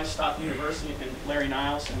Wildlife, Stop University, and Larry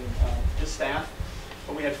Niles and his staff.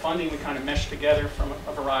 But we had funding we kind of meshed together from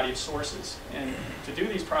a variety of sources. And to do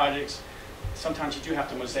these projects, sometimes you do have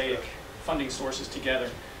to mosaic funding sources together.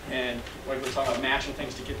 And we're talking about matching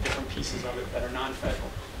things to get different pieces of it that are non-federal.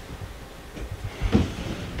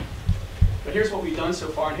 But here's what we've done so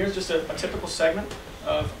far. And here's just a typical segment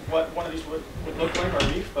of what one of these would look like, our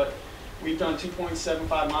reef. But We've done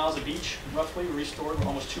 2.75 miles of beach, roughly, restored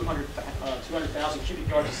almost 200,000 cubic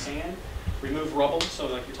yards of sand, removed rubble, so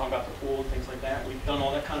like you're talking about the pool and things like that. We've done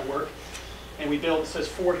all that kind of work. And we built, it says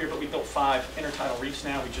 4 here, but we built 5 intertidal reefs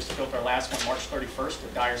now. We just built our last one March 31st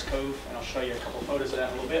at Dyer's Cove, and I'll show you a couple of photos of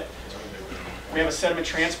that in a little bit. We have a sediment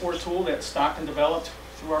transport tool that Stockton developed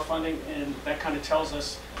through our funding, and that kind of tells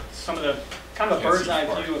us some of the, kind of a bird's eye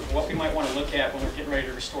view of what we might want to look at when we're getting ready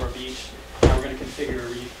to restore a beach, how we're going to configure a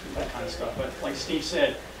reef, and that kind of stuff. But like Steve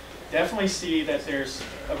said, definitely see that there's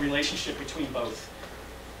a relationship between both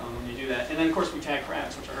when you do that. And then of course we tag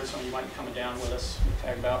crabs, which I heard some of you might be coming down with us. We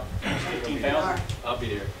tag about 15,000. I'll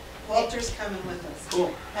be there. Walter's coming with us.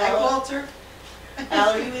 Cool. Hi, Walter. Al,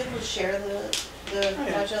 are you able to share the yeah.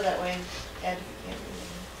 slideshow that way? Ed,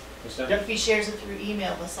 What's that? Yep. if he shares it through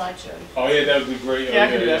email, the slideshow. Oh, yeah, that would be great. Yeah, I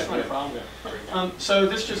can do that, that's not a yeah. problem. Yeah. So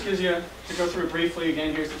this just gives you, to go through it briefly,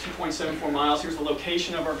 again, here's the 2.74 miles. Here's the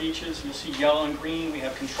location of our beaches. You'll see yellow and green. We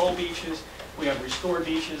have control beaches. We have restored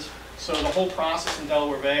beaches. So the whole process in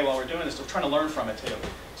Delaware Bay, while we're doing this, we're trying to learn from it too.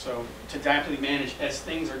 So to adaptively manage as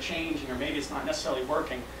things are changing, or maybe it's not necessarily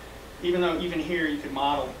working, even though even here you could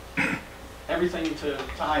model everything to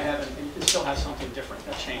high heaven, and you can still have something different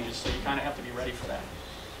that changes. So you kind of have to be ready for that.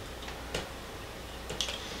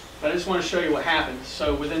 But I just want to show you what happened.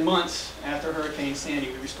 So within months after Hurricane Sandy,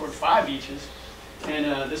 we restored 5 beaches.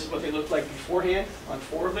 And this is what they looked like beforehand on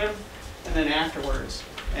 4 of them, and then afterwards.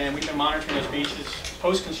 And we've been monitoring those beaches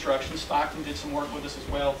post-construction. Stockton did some work with us as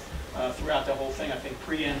well throughout the whole thing. I think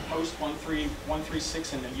pre and post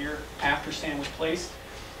 136 in the year after sand was placed.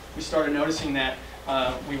 We started noticing that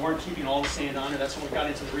we weren't keeping all the sand on it. That's when we got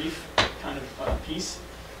into the reef kind of piece,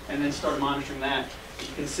 and then started monitoring that.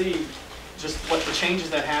 You can see just what the changes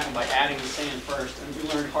that happen by adding the sand first. And we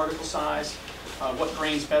learned particle size, what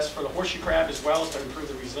drains best for the horseshoe crab as well as to improve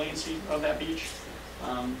the resiliency of that beach,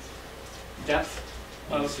 depth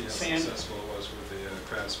of See how sand. successful it was with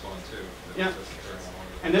the crab spawn too. Yeah.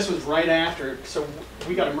 And this was right after, so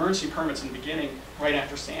we got emergency permits in the beginning, right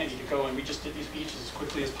after Sandy, to go, and we just did these beaches as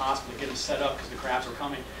quickly as possible to get them set up because the crabs were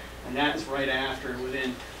coming. And that is right after,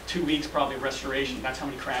 within 2 weeks probably of restoration. That's how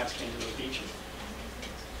many crabs came to those beaches.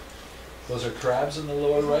 Those are crabs in the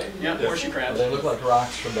lower right? Yeah, horseshoe crabs. They look like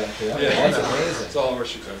rocks from back there. Yeah, That's amazing. It's all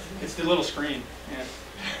horseshoe crab. It's the little screen. Yeah.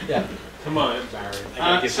 Yeah. Come on,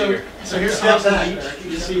 Barry. So here's Stockton Beach.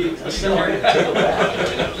 You see a similar.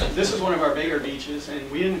 This is one of our bigger beaches,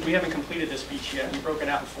 and we haven't completed this beach yet. We broke it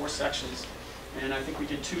out in 4 sections, and I think we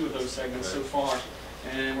did 2 of those segments so far,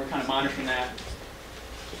 and we're kind of monitoring that.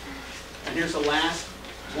 And here's the last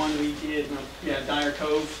one we did. Yeah, Dyer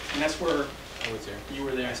Cove, and that's where I was there. you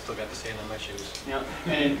were there. I still got the sand on my shoes. Yeah,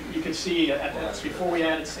 and you can see at that, before we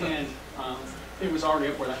added sand, it was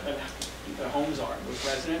already up where the homes are, those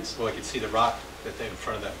residents. Well, I could see the rock that they in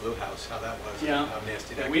front of that blue house, how that was. Yeah. How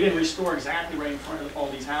nasty Yeah, that we could didn't be. restore exactly right in front of all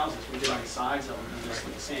these houses. We did on the sides of them, and just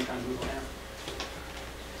let the sand kind of move around.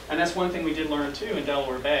 And that's one thing we did learn too in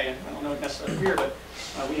Delaware Bay. I don't know if necessarily here, but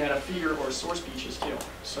we had a feeder or source beaches too.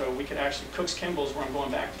 So we could actually, Cook's Kimball's where I'm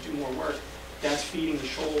going back to do more work. That's feeding the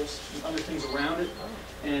shoals and other things around it.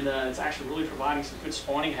 And it's actually really providing some good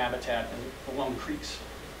spawning habitat along creeks.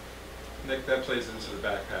 Nick, that plays into the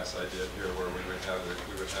back pass idea here, where we would have the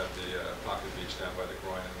pocket beach down by the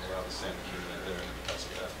groin and allow the sand to accumulate there, and because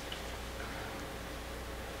of that.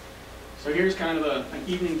 So here's kind of an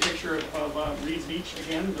evening picture of Reed's Beach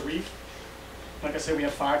again, the reef. Like I said, we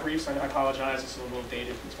have 5 reefs. I apologize, it's a little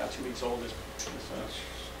dated. It's about 2 weeks old, this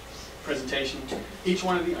presentation. Each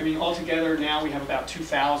one of the, I mean, altogether now we have about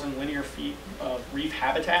 2,000 linear feet of reef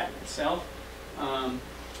habitat itself.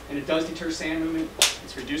 And it does deter sand movement.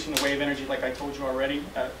 It's reducing the wave energy, like I told you already,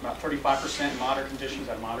 at about 35% in moderate conditions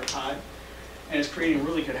at moderate tide. And it's creating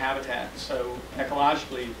really good habitat. So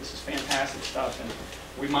ecologically, this is fantastic stuff. And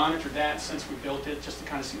we monitored that since we built it, just to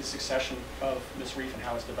kind of see the succession of this reef and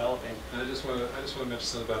how it's developing. And I just want to mention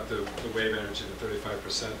something about the wave energy, the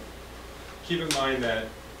 35%. Keep in mind that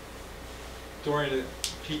during the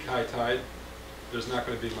peak high tide, there's not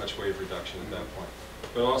going to be much wave reduction at that point.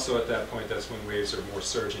 But also at that point, that's when waves are more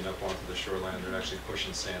surging up onto the shoreline. They're actually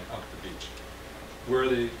pushing sand up the beach. Where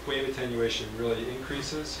the wave attenuation really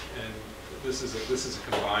increases, and this is a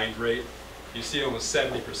combined rate, you see almost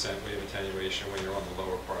 70% wave attenuation when you're on the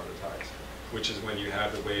lower part of the tides, which is when you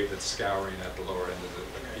have the wave that's scouring at the lower end of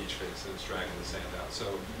the beach face and it's dragging the sand out.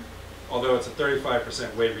 So although it's a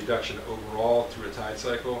 35% wave reduction overall through a tide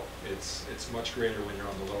cycle, it's much greater when you're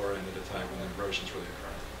on the lower end of the tide when the erosion's really occurring.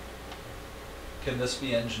 Can this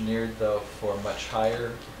be engineered though for much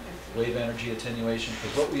higher wave energy attenuation?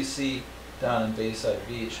 Because what we see down in Bayside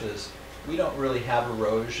Beach is we don't really have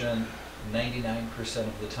erosion 99%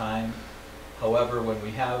 of the time. However, when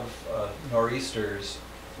we have nor'easters,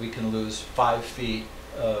 we can lose 5 feet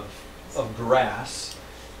of grass,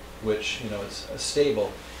 which, you know, is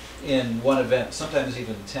stable in one event, sometimes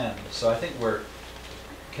even 10. So I think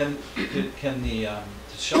can the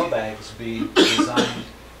shell bags be designed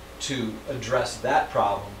to address that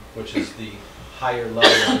problem, which is the higher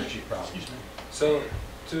level energy problem? So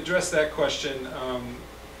to address that question,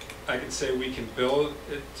 I can say we can build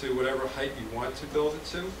it to whatever height you want to build it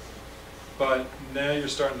to, but now you're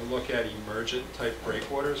starting to look at emergent type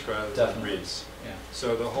breakwaters rather than Definitely. reefs. Yeah.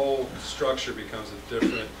 So the whole structure becomes a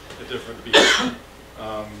different beast.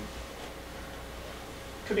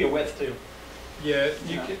 Could be a width too. Yeah,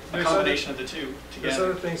 You know, can. a combination of the two There's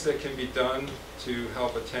other together. things that can be done to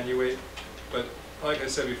help attenuate, but like I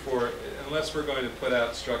said before, unless we're going to put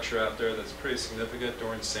out structure out there that's pretty significant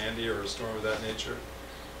during Sandy or a storm of that nature,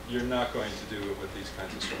 you're not going to do it with these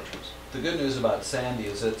kinds of structures. The good news about Sandy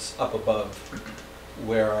is it's up above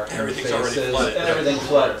where our Everything's interface already is, flooded. and everything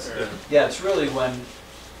floods. Yeah. Yeah, it's really when,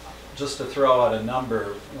 just to throw out a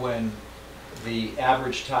number, when the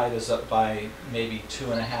average tide is up by maybe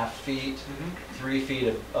 2.5 feet, 3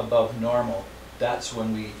 feet above normal, that's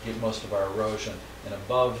when we get most of our erosion. And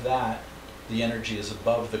above that, the energy is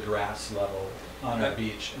above the grass level on our Right.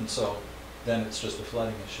 beach, and so then it's just a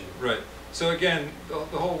flooding issue. Right. So again,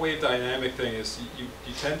 the whole wave dynamic thing is you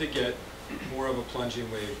tend to get more of a plunging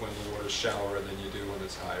wave when the water's shallower than you do when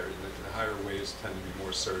it's higher. The higher waves tend to be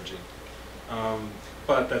more surging.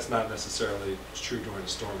 But that's not necessarily true during a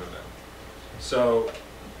storm event. So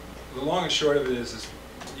the long and short of it is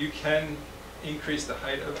you can increase the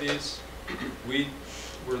height of these.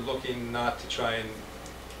 We're looking not to try and,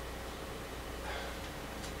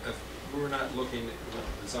 we're not looking with the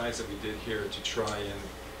designs that we did here to try and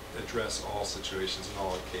address all situations and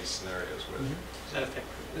all case scenarios with. Is that a thing?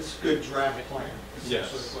 This is a good draft plan,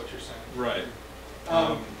 Yes. essentially what you're saying. Right.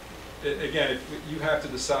 Again, you have to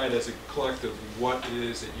decide as a collective what it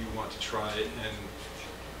is that you want to try and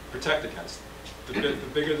protect against. The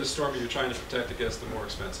bigger the storm you're trying to protect against, the more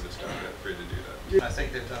expensive it's going to get for you to do that. I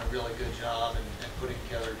think they've done a really good job in putting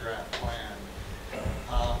together a draft plan.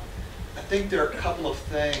 I think there are a couple of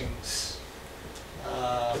things, there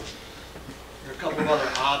are a couple of other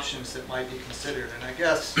options that might be considered. And I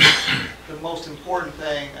guess the most important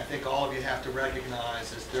thing I think all of you have to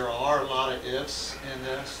recognize is there are a lot of ifs in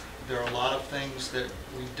this. There are a lot of things that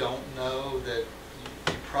we don't know that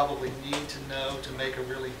you probably need to know to make a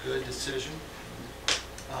really good decision.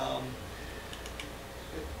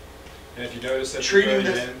 And if you notice at the Treating very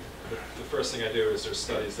this- end, the first thing I do is there's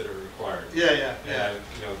studies that are required. Yeah. And,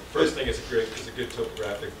 first thing is a good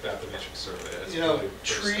topographic bathymetric survey. That's You know, really the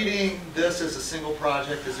first step. treating this as a single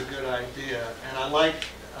project is a good idea. And I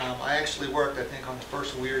actually worked, I think, on the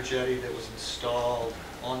first weir jetty that was installed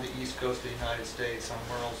on the east coast of the United States on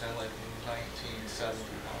Murrells Inlet in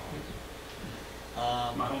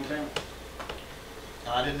 1971. My hometown.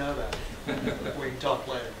 I didn't know that. We can talk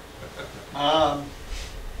later.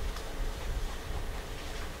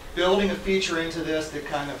 Building a feature into this that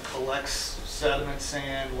kind of collects sediment,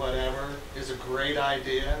 sand, whatever, is a great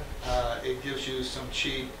idea. It gives you some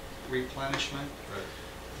cheap replenishment. Right.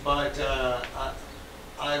 But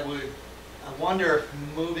I wonder if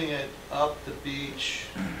moving it up the beach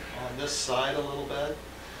on this side a little bit,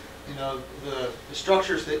 you know, the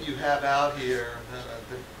structures that you have out here,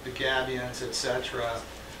 the gabions, et cetera,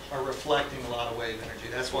 are reflecting a lot of wave energy.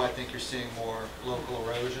 That's why I think you're seeing more local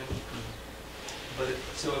erosion.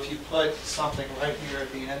 So if you put something right here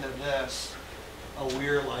at the end of this, a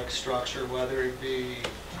weir-like structure, whether it be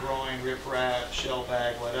growing riprap,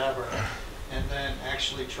 shellbag, whatever, and then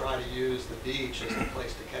actually try to use the beach as the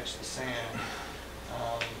place to catch the sand,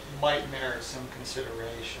 might merit some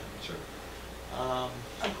consideration. Sure. A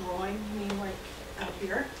groin, you mean like out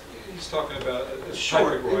here? He's talking about a Short,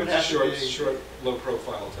 type of it would have to short, be- short, low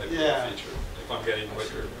profile type Yeah. of feature, if I'm getting what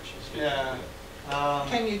you're speaking. Yeah.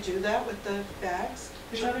 Can you do that with the bags?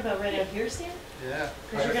 You're talking about right out here, Sam? Yeah.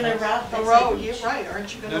 Because you're gonna route The the road, you're right,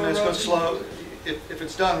 aren't you gonna No, erode? it's going to slow, if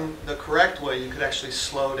it's done the correct way, you could actually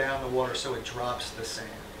slow down the water so it drops the sand.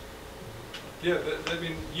 Yeah, I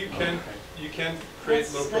mean, you can create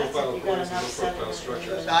That's- low that's if profile you got groins and enough low profile sediment.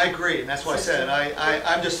 structures. I agree, and that's why I said,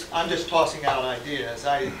 I'm just tossing out ideas.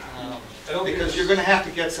 I don't think Because you're going to have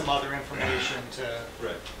to get some other information to,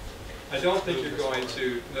 Right. I don't think you're going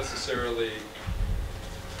to necessarily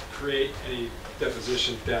create any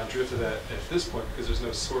deposition down-drift of that at this point because there's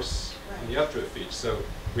no source in the updrift beach. So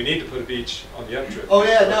we need to put a beach on the updrift. oh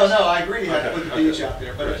yeah, beach no, first. I agree, you have to Okay, put the okay. beach out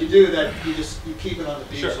there. But if Right. you do that, you keep it on the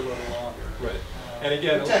beach Sure. a little longer. Right. And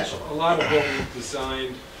again, Potential. a lot of what we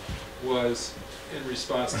designed was in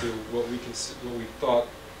response to what we thought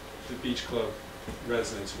the beach club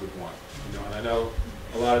residents would want. You know, and I know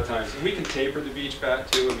a lot of times, and we can taper the beach back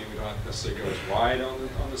too. I mean, we don't have to necessarily go as wide on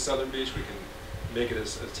the southern beach. We can make it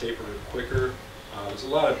as tapered quicker. There's a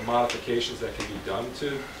lot of modifications that can be done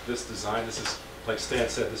to this design. This is, like Stan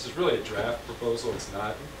said, this is really a draft proposal. It's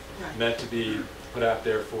not meant to be put out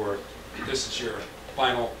there for, this is your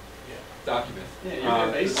final document. Yeah,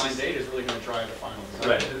 your baseline data is really going to drive the final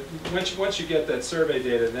design. Right. Once you get that survey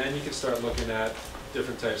data, then you can start looking at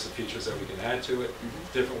different types of features that we can add to it,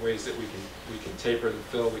 different ways that we can taper the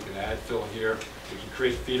fill. We can add fill here. We can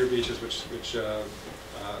create feeder beaches, which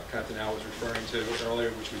Captain Al was referring to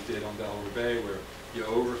earlier, which we did on Delaware Bay, where you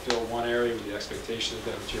overfill one area with the expectation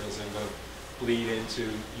that materials then go bleed into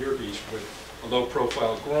your beach with a low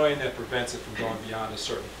profile groin that prevents it from going beyond a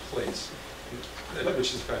certain place,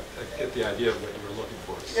 which is, I get the idea of what you were looking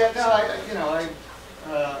for. Yeah, no,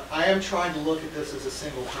 I am trying to look at this as a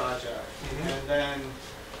single project. And then,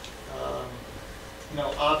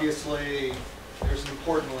 obviously, there's an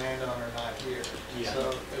important landowner not here. Yeah.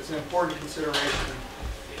 So it's an important consideration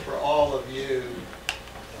for all of you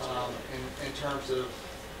in terms of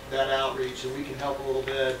that outreach. And we can help a little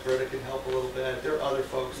bit, Britta can help a little bit. There are other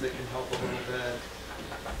folks that can help a little bit.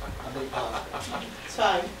 It's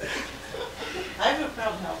fine. I have no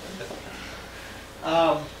problem helping.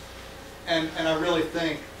 And I really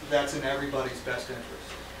think that's in everybody's best interest.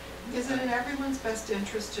 Is it in everyone's best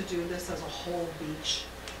interest to do this as a whole beach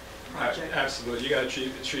project? Absolutely. You got to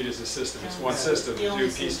treat it as a system. It's one Yeah. system. The You only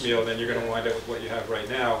do piecemeal, then you're going to wind up with what you have right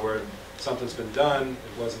now, where something's been done,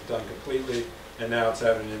 it wasn't done completely, and now it's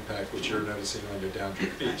having an impact, which you're noticing on your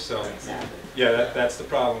downtrip beach. So, Exactly. yeah, that's the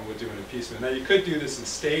problem with doing it piecemeal. Now, you could do this in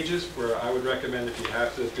stages, where I would recommend, if you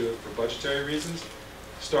have to do it for budgetary reasons,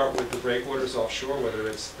 start with the breakwaters offshore, whether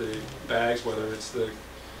it's the bags, whether it's the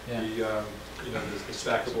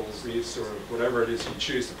stackable reefs or whatever it is you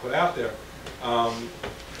choose to put out there.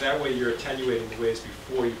 That way you're attenuating the waves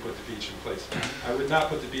before you put the beach in place. I would not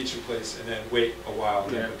put the beach in place and then wait a while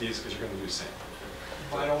and then put these, because you're going to lose sand.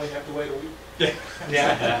 Might only have to wait a week.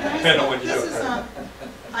 Yeah. Depending on when you do This it. is,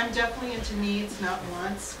 I'm definitely into needs, not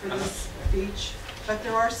wants for this beach, but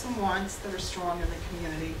there are some wants that are strong in the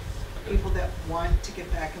community. People that want to get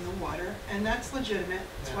back in the water, and that's legitimate.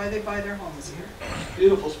 That's why they buy their homes here.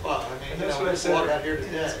 Beautiful spot. I mean, And that's what I said. walk out here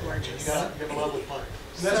today. It's gorgeous. You have a lovely place.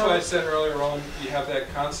 And that's why I said earlier on, you have that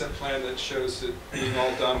concept plan that shows it being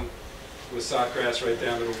all done with sod grass right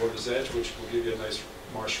down to the water's edge, which will give you a nice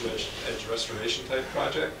marsh edge restoration type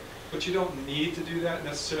project. But you don't need to do that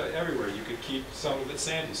necessarily everywhere. You could keep some of it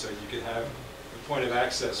sandy, so you could have a point of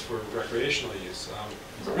access for recreational use.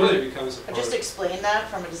 It really becomes a part Just Oh. of... explain that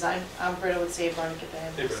from a design, Britta would say Barnegat Bay,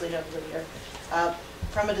 I mostly know people here.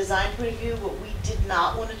 From a design point of view, what we did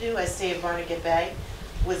not want to do, as State of Barnegat Bay,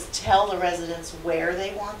 was tell the residents where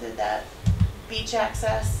they wanted that beach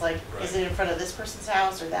access, like, is it in front of this person's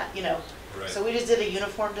house or that, Right. So we just did a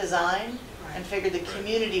uniform design and figured the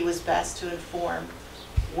community was best to inform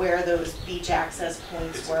where those beach access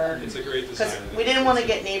points were. It's a great design. Because we didn't want to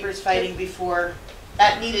get neighbors fighting before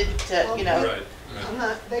that needed to, Right. I'm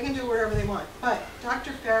not, they can do whatever they want, but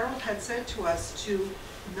Dr. Farrell had said to us to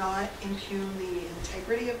not impugn the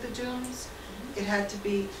integrity of the dunes. It had to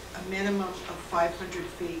be a minimum of 500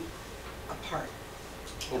 feet apart.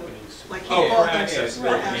 Openings. Like he Oh, called for them, access. for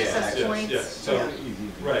Yeah, access yes, points. yes. So, Yeah.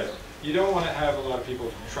 right. You don't want to have a lot of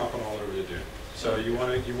people trumping all over the dune. So you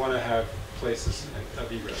want to have places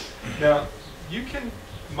of egress. Now, you can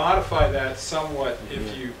modify that somewhat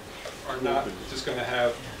if you are not just going to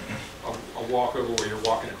have a walkover where you're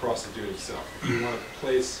walking across the dune itself. You want to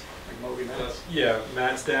place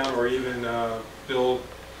mats down, or even build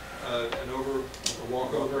a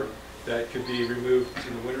walkover that could be removed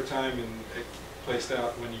in the wintertime and placed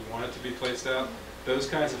out when you want it to be placed out. Those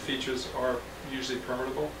kinds of features are usually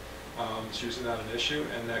permittable. It's usually not an issue,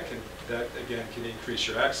 and that again can increase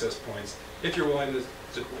your access points if you're willing to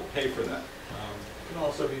pay for that. It can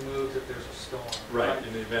also be moved if there's a storm. Right,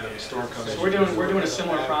 in the event of a storm coming. So we're doing a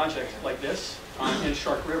similar project like this in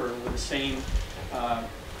Shark River with the same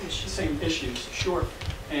issues, sure.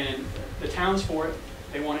 And the town's for it.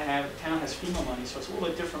 They want to have, the town has FEMA money, so it's a little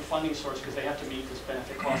bit different funding source because they have to meet this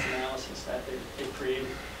benefit cost analysis that they've created.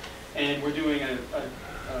 And we're doing a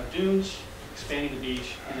dunes, expanding the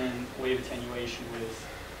beach, and then wave attenuation with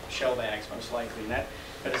shell bags most likely. And that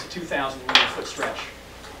is a 2,000 linear foot stretch.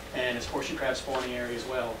 And it's horseshoe crab spawning area as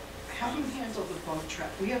well. How do you handle the boat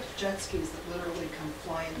trap? We have jet skis that literally come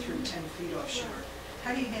flying through 10 feet offshore.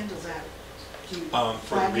 How do you handle that? Do you For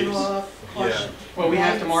flag it reefs? off? Yeah. caution Well, we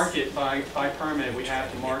have to lights? mark it by permit, we have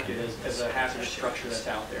to mark it as a hazardous structure that's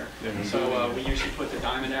out there. So we usually put the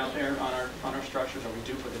diamond out there on our structures, or we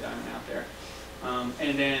do put the diamond out there.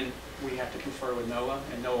 And then we have to confer with NOAA,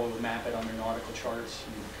 and NOAA will map it on their nautical charts.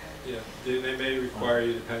 Yeah, they may require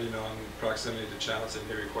you, depending on proximity to channels,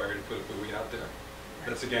 they may require you to put a buoy out there.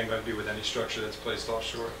 That's again going to be with any structure that's placed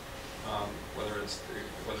offshore, whether it's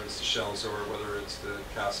the shells or whether it's the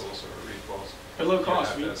castles or reef walls. But low You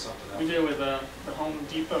cost, have to have something we out. did it with the Home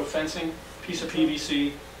Depot fencing, piece of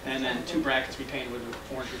PVC, and then 2 brackets we painted with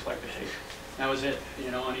orange reflective tape. That was it,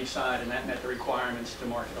 on each side, and that met the requirements to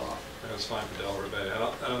mark it off. That was fine for Delaware Bay.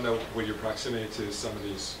 I don't know with your proximity to some of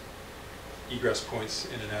these egress points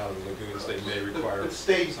in and out of the lagoons, they may require The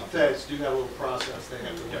state something. feds do have a little process they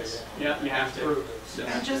have to lay Yes. down. Yeah, you have to. Approve it.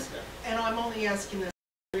 Yeah. And just, and I'm only asking this,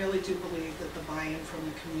 I really do believe that the buy-in from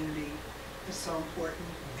the community is so important,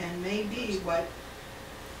 and may be what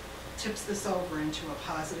tips this over into a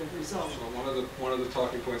positive result. Well, one of the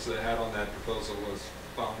talking points that I had on that proposal was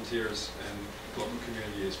volunteers, and local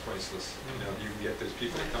community is priceless. You can get those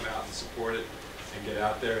people to come out and support it and get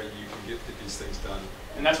out there, and you can get these things done.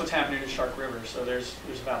 And that's what's happening in Shark River. So there's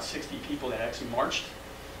about 60 people that actually marched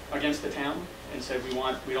against the town and said, we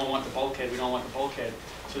don't want the bulkhead, we don't want the bulkhead.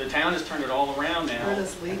 So the town has turned it all around now,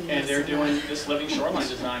 Britta's leading and us they're in doing that. this living shoreline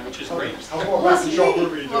design, which is great. How far west of Shark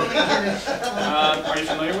River are you Well, doing? we can, Are you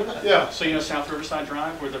familiar with it? Yeah. So South Riverside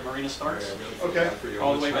Drive, where the marina starts? Okay.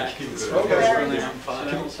 All the way back. Okay. From there. So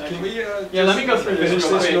that whole Can section. we, Yeah, let me go through this finish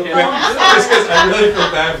real this quick. real quick? Yeah. Just 'cause I really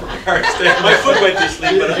feel bad for Garrett Stan. My foot went to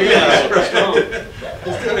sleep, but Yeah.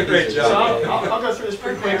 He's doing a great So job. I'll go through this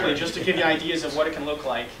pretty quickly, just to give you ideas of what it can look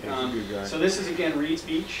like. So this is, again, Reed's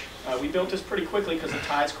Beach. We built this pretty quickly because the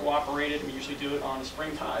tides cooperated. We usually do it on a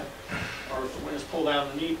spring tide, or if the wind is pulled out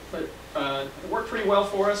underneath. But it worked pretty well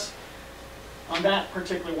for us on that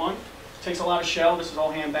particular one. It takes a lot of shell. This is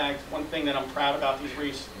all hand-bagged. One thing that I'm proud about these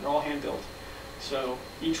reefs, they're all hand-built. So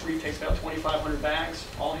each reef takes about 2,500 bags,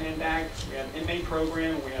 all hand-bagged. We have an inmate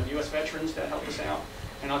program. We have U.S. veterans that help us out.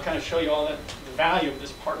 And I'll kind of show you all the value of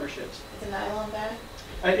this partnerships. It's a nylon bag?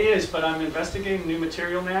 It is, but I'm investigating new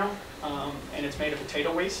material now, and it's made of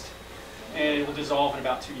potato waste, and it will dissolve in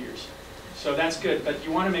about 2 years. So that's good, but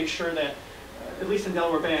you want to make sure that, at least in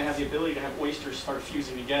Delaware Bay, I have the ability to have oysters start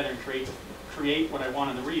fusing together and create what I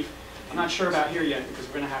want on the reef. I'm not sure about here yet, because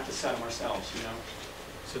we're going to have to set them ourselves,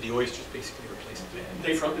 So the oysters basically replace the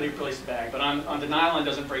bag. They replace the bag, but on the nylon, it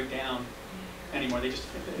doesn't break down anymore. They just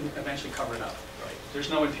eventually cover it up. Right. There's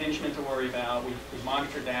no impingement to worry about. We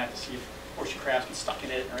monitored that to see if horseshoe crabs get stuck in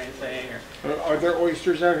it or anything. Are there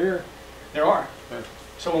oysters out here? There are.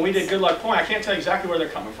 So when we did Good Luck Point, I can't tell you exactly where they're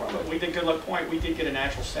coming from, but we did Good Luck Point, we did get a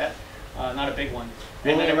natural set, not a big one.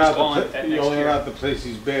 And then it was gone that You next only year. allowed to place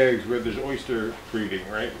these bags where there's oyster breeding,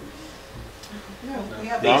 right? no, we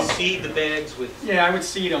have. They seed the bags with, Yeah, I would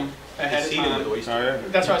seed them they ahead of seed them with time. oysters. Oh, yeah?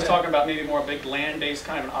 That's what I was talking about, maybe more a big land-based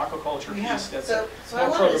kind of an aquaculture We have- piece that's So I more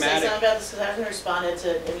wanted to say programmatic. something about this because I haven't responded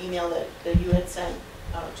to an email that you had sent,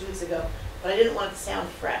 2 weeks ago, but I didn't want it to sound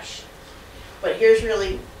fresh. But here's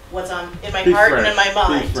really what's on, in my Be heart and in fresh. my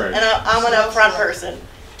Be mind. fresh. And I'm an Slow, upfront slow. person.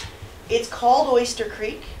 It's called Oyster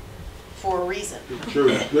Creek for a reason.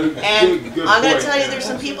 True. Good, And good I'm gonna point. tell you, there's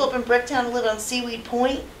some people up in Bricktown who live on Seaweed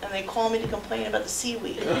Point, and they call me to complain about the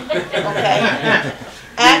seaweed, okay?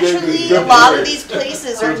 Actually, a Good lot of point. these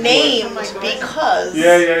places are named because.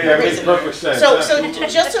 Yeah, makes reason. perfect sense. So Absolutely.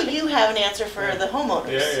 just so you have an answer for the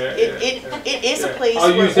homeowners. Yeah. It is a place I'll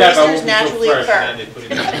where use that, but I oysters won't be so naturally fresh. occur. And they put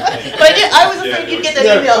it in the bag. But I was afraid you'd get that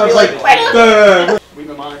email and be like, what? We've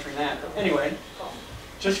been monitoring that. Anyway,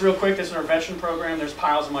 just real quick, this is our veteran program. There's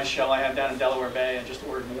piles of my shell I have down in Delaware Bay. I just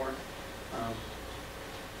ordered more.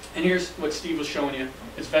 And here's what Steve was showing you.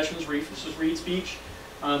 It's Veterans Reef. This is Reed's Beach.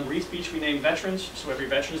 Reed's Beach we name veterans. So every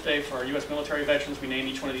Veterans Day for our U.S. military veterans, we name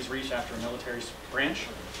each one of these reefs after a military branch.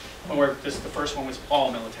 Or the first one was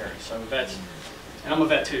all military, so vets. And I'm a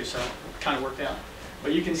vet too, so it kind of worked out.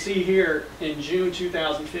 But you can see here in June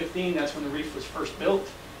 2015, that's when the reef was first built.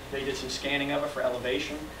 They did some scanning of it for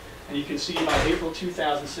elevation. And you can see by April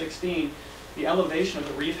 2016, the elevation of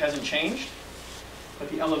the reef hasn't changed, but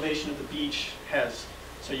the elevation of the beach has.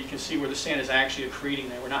 So you can see where the sand is actually accreting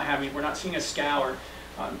there. We're not seeing a scour.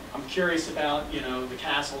 I'm curious about, the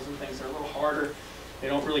castles and things. They're a little harder. They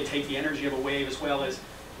don't really take the energy of a wave as well as,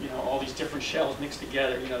 all these different shells mixed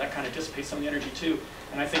together. That kind of dissipates some of the energy too.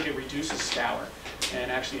 And I think it reduces scour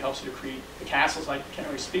and actually helps you to create the castles. I can't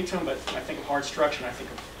really speak to them, but I think of hard structure and I think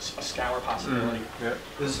of a scour possibility. Yeah.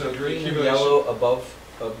 Is So the green and accumulation- yellow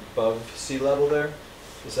above sea level there?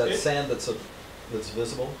 Is that It- sand that's that's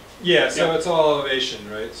visible? Yeah, so Yeah. it's all elevation,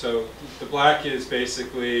 right? So the black is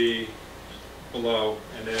basically below,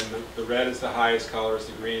 and then the red is the highest colors,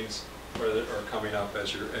 the greens are coming up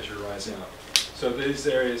as you're rising up. So these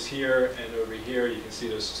areas here and over here, you can see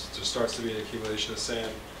there starts to be an accumulation of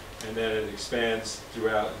sand, and then it expands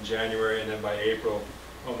throughout in January, and then by April,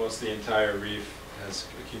 almost the entire reef has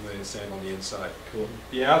accumulated sand on the inside. Cool.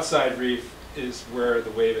 The outside reef is where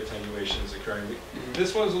the wave attenuation is occurring.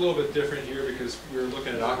 This one's a little bit different here because we were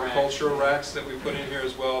looking at aquacultural racks that we put in here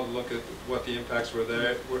as well to look at what the impacts were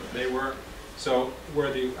there. So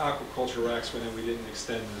where the aquaculture racks went in, we didn't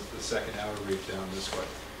extend the second outer reef down this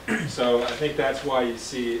way. So I think that's why you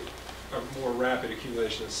see a more rapid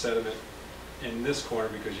accumulation of sediment in this corner,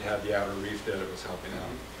 because you had the outer reef there that was helping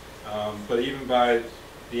out. But even by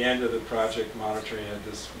the end of the project monitoring at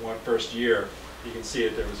this first year, you can see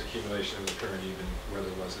that there was accumulation of occurring even where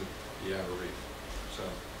there wasn't the outer reef.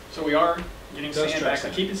 So we are getting It does sand trap back,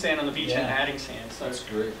 sand. keeping sand on the beach and Yeah. adding sand. So, That's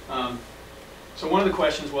great. so one of the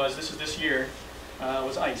questions was, this year,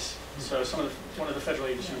 was ice. So one of the federal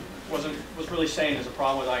agencies was really saying there's a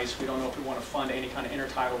problem with ice. We don't know if we want to fund any kind of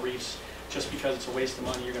intertidal reefs just because it's a waste of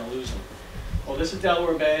money, you're going to lose them. Well, this is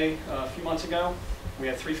Delaware Bay. A few months ago, we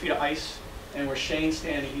had 3 feet of ice, and where Shane's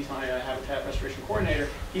standing, he's my habitat restoration coordinator,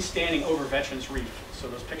 he's standing over Veterans Reef. So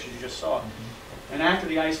those pictures you just saw. And after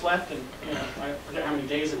the ice left, and I forget how many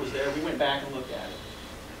days it was there, we went back and looked at it.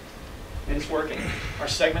 And it's working. Our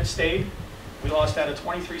segment stayed. We lost out of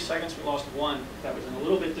 23 segments, we lost 1 that was in a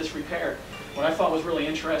little bit disrepair. What I thought was really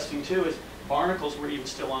interesting too is barnacles were even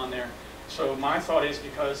still on there. So my thought is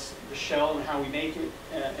because the shell and how we make it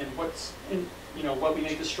and what's in, what we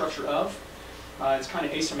make the structure of, it's kind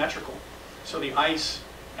of asymmetrical. So the ice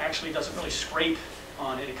actually doesn't really scrape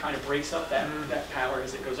on it. It kind of breaks up that power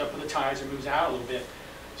as it goes up with the tides or moves out a little bit.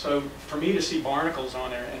 So for me to see barnacles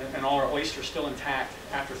on there and all our oysters still intact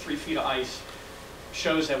after 3 feet of ice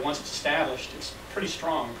shows that once it's established, it's pretty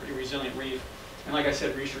strong, pretty resilient reef. And like I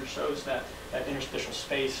said, research shows that that interstitial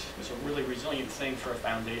space is a really resilient thing for a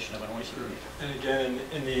foundation of an oyster reef. And again,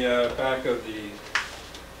 in the back of the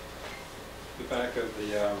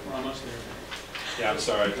We're almost there. yeah, I'm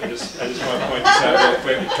sorry. I just want to point this out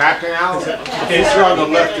real quick. Captain Al, in case you're on the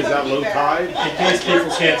left, is that low tide? In case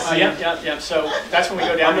people can't see. Yep. So that's when we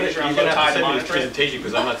go down and measure on low tide and monitor it. presentation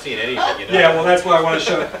because I'm not seeing anything, Yeah, well, that's why I want to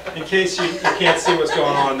show. In case you can't see what's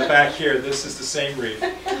going on in the back here, this is the same reef.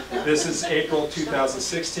 This is April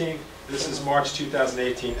 2016. This is March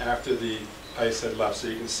 2018 after the ice had left. So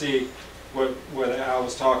you can see what Al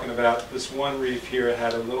was talking about. This one reef here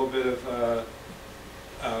had a little bit of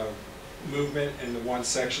movement in the one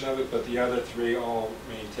section of it, but the other 3 all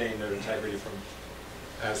maintained their integrity from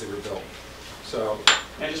as they were built. So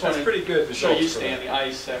I just that's wanted pretty good to show you, results for Stan, that. the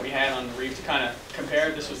ice that we had on the reef to kind of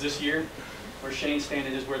compare. This was this year, where Shane's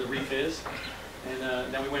standing is where the reef is.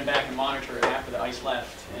 And then we went back and monitored it after the ice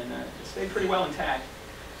left, and it stayed pretty well intact.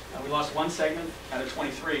 We lost 1 segment out of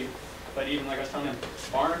 23, but even like I was telling them,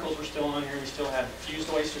 barnacles were still on here. We still had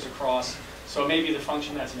fused oysters across. So it may be the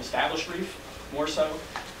function that's an established reef, more so.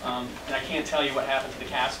 And I can't tell you what happened to the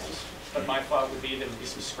castles, but my thought would be there would be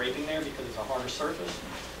some scraping there because it's a harder surface.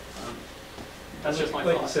 That's just my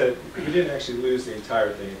Like thought. you said, we didn't actually lose the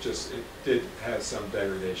entire thing. It did have some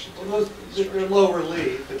degradation to Well, they're low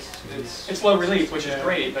relief. It's low relief, which is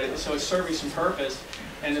great, but so it's serving some purpose.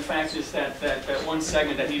 And the fact is that 1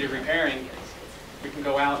 segment that needed repairing, we can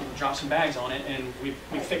go out and drop some bags on it, and we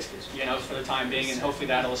fixed it, for the time being, and hopefully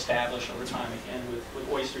that'll establish over time again with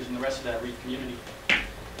oysters and the rest of that reef community.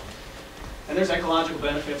 And there's ecological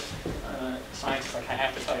benefits. Scientists, I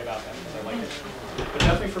have to tell you about them because I like it. But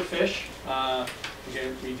definitely for fish,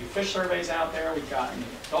 we do fish surveys out there. We've gotten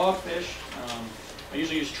dogfish. I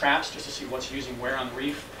usually use traps just to see what's using where on the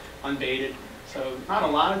reef, unbaited. So not a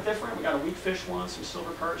lot of different. We got a weak fish one, some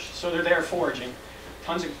silver perch. So they're there foraging.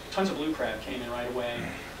 Tons of blue crab came in right away,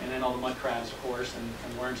 and then all the mud crabs, of course,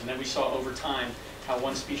 and worms. And then we saw over time how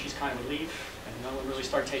one species kind of would leave, and another would really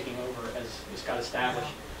start taking over as this got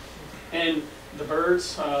established. And the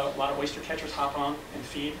birds, a lot of oyster catchers hop on and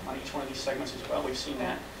feed on each one of these segments as well. We've seen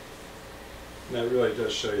that. And that really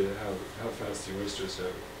does show you how fast the oysters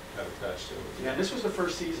have attached to it. Yeah, this was the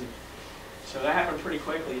first season, so that happened pretty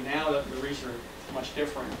quickly. Now the reefs are much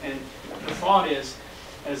different, and the thought is,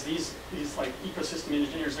 as these like ecosystem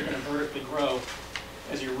engineers, they're going to vertically grow.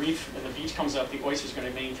 As your reef and the beach comes up, the oyster's going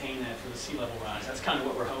to maintain that for the sea level rise. That's kind of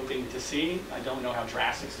what we're hoping to see. I don't know how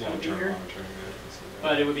drastic it's going to be here,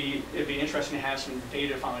 but it'd be interesting to have some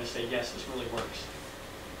data finally to say yes, this really works.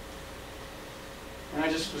 And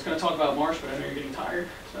I just was going to talk about marsh, but I know you're getting tired.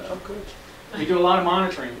 So. Oh, good. We do a lot of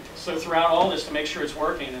monitoring, so throughout all this to make sure it's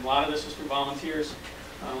working, and a lot of this is through volunteers.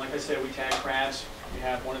 Like I said, we tag crabs. We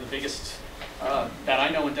have one of the biggest that I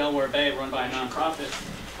know in Delaware Bay, run by a nonprofit,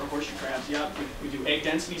 for horseshoe crabs. Yeah, we do egg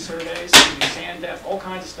density surveys, we do sand depth, all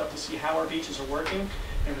kinds of stuff to see how our beaches are working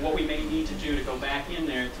and what we may need to do to go back in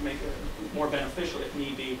there to make it more beneficial if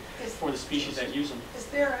need be for the species that use them. Is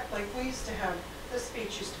there, like, we used to have, this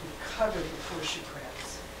beach used to be covered with horseshoe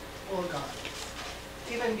crabs, all gone,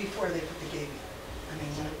 even before they put the gate in. I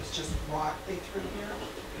mean, when it was just rock they threw here.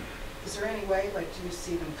 Is there any way, like, do you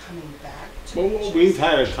see them coming back to Well, beaches? we've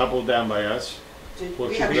had a couple down by us. Did- what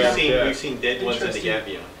we you have got done- there. We've seen dead ones in the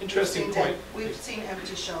gabion. Interesting We've seen point. that- We've seen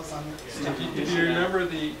empty shells on the stuff If you remember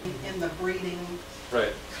the, in the breeding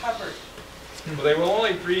right, covered. well, they will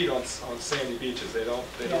only breed on sandy beaches. They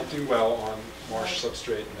don't do well on marsh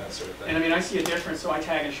substrate and that sort of thing. And I mean, I see a difference, so I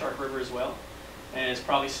tag in Shark River as well. And it's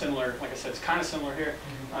probably similar, like I said, it's kind of similar here.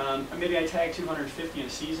 Maybe I tag 250 in a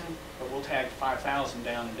season, but we'll tag 5,000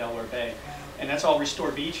 down in Delaware Bay. And that's all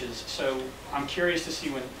restored beaches. So I'm curious to see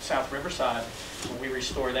when South Riverside, when we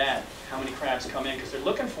restore that, how many crabs come in, because they're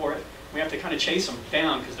looking for it. We have to kind of chase them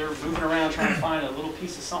down, because they're moving around trying to find a little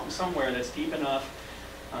piece of something somewhere that's deep enough.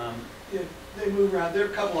 Yeah, they move around. There are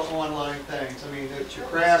a couple of online things. I mean, the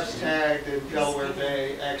crabs tagged in Delaware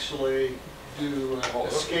Bay actually do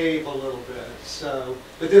escape a little bit. So,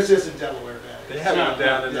 but this isn't Delaware Bay. They have No, them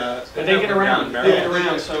down in But they get around, they get Maryland.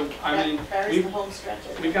 around. So I mean, Barry's the home stretch.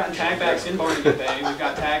 we've gotten tagbacks in Barnegat Bay. We've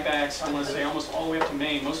got tagbacks, I'm going to say, almost all the way up to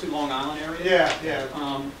Maine, mostly Long Island area. Yeah,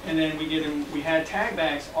 yeah. And then we had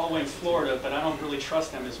tagbacks all the way in Florida, but I don't really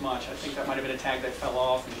trust them as much. I think that might have been a tag that fell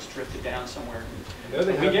off and just drifted down somewhere. I know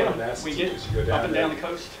they We have get one in them. We Assateague get as you go up and there. down the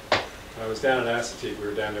coast. When I was down in Assateague, we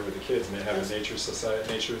were down there with the kids, and they have a nature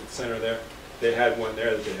society, nature center there. They had one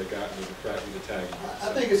there that they had gotten with the tag.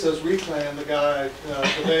 I think it's those Reclaim, the guy,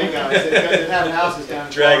 the Bay guys, they have houses down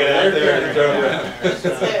in Drag it Florida. out there and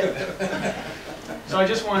throw it They're around. So I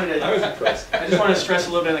just wanted to. I was impressed. I just want to stress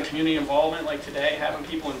a little bit on the community involvement, like today, having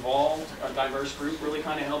people involved, a diverse group really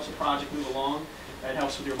kind of helps the project move along. It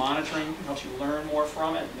helps with your monitoring, it helps you learn more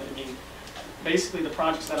from it. I mean, basically the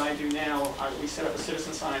projects that I do now, we set up a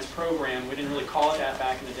citizen science program. We didn't really call it that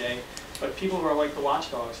back in the day, but people who are like the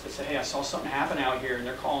watchdogs that say, hey, I saw something happen out here, and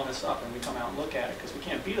they're calling us up, and we come out and look at it, because we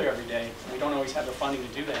can't be there every day, and we don't always have the funding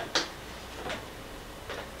to do that.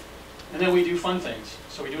 And then we do fun things.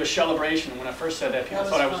 So we do a celebration. When I first said that, people That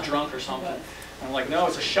was thought I was fun. drunk or something. And I'm like, no,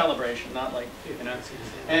 it's a celebration, not like, you know.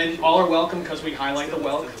 And all are welcome because we highlight the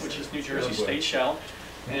Welk, which is New Jersey state shell.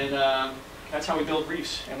 And that's how we build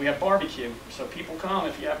reefs. And we have barbecue. So people come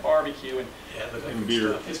if you have barbecue. And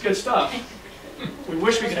Beer. it's good stuff. We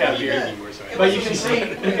wish we could have beer. It But was you a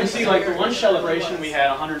can great- see like the one celebration, we had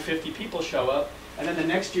 150 people show up. And then the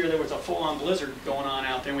next year, there was a full-on blizzard going on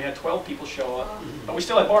out there, and we had 12 people show up. But we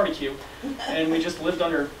still had barbecue, and we just lived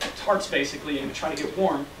under tarps, basically, and we tried to get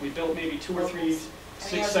warm. We built maybe 2 or 3 And he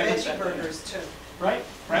 6 has segments veggie that day. burgers too, Right,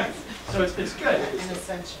 right. So it's good. an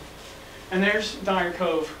essential. And there's Dyer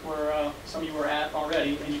Cove, where some of you were at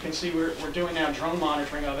already, and you can see we're doing now drone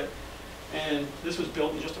monitoring of it. And this was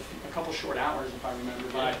built in just a couple short hours, if I remember,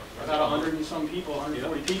 by about 100 and some people,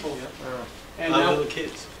 140 people. And now, Little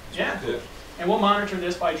kids. yeah. Yeah. And we'll monitor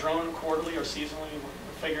this by drone quarterly or seasonally,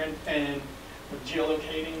 we're figuring, and with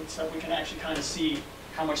geolocating, so we can actually kind of see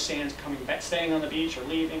how much sand's coming back, staying on the beach or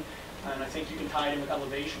leaving. And I think you can tie it in with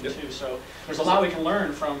elevation Yep. too. So there's a lot we can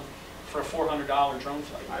learn for a $400 drone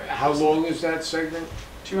flight. How long is that segment?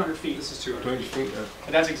 200 feet. This is 200. 20 feet.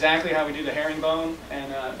 And that's exactly how we do the herringbone,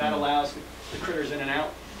 and that allows the critters in and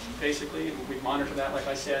out, basically. And we monitor that, like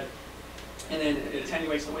I said. And then it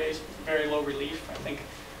attenuates the waves, very low relief. I think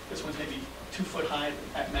this one's maybe 2 foot high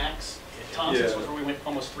at max. Thompson's Yeah. was where we went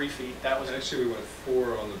almost 3 feet. That was, Actually, we went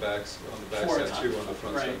 4 on the back 4 at a side, time. 2 on the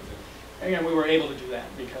front Right. side. again, we were able to do that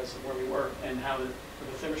because of where we were and how the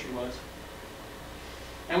bathymetry was.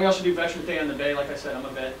 And we also do Veterans Day on the Bay. Like I said, I'm a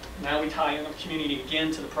vet. Now we tie in the community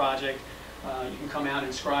again to the project. You can come out and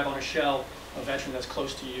inscribe on a shell a veteran that's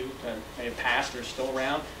close to you that may have passed or is still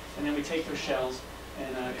around. And then we take those shells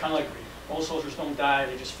and kind of like old soldiers don't die,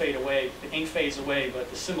 they just fade away. The ink fades away, but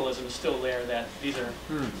the symbolism is still there that these are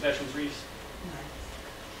veterans' wreaths.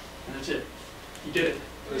 And that's it. You did it.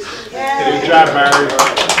 Good job, Barry.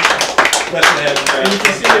 And you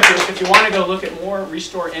can see if you want to go look at more,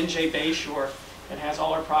 Restore NJ Bayshore. It has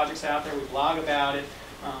all our projects out there. We blog about it.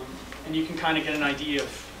 And you can kind of get an idea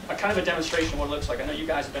of kind of a demonstration of what it looks like. I know you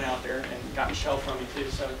guys have been out there and got Michelle from me too.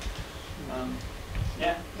 So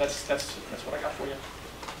yeah, that's what I got for you.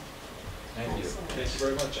 Thank you. Thank you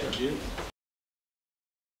very much. Thank you.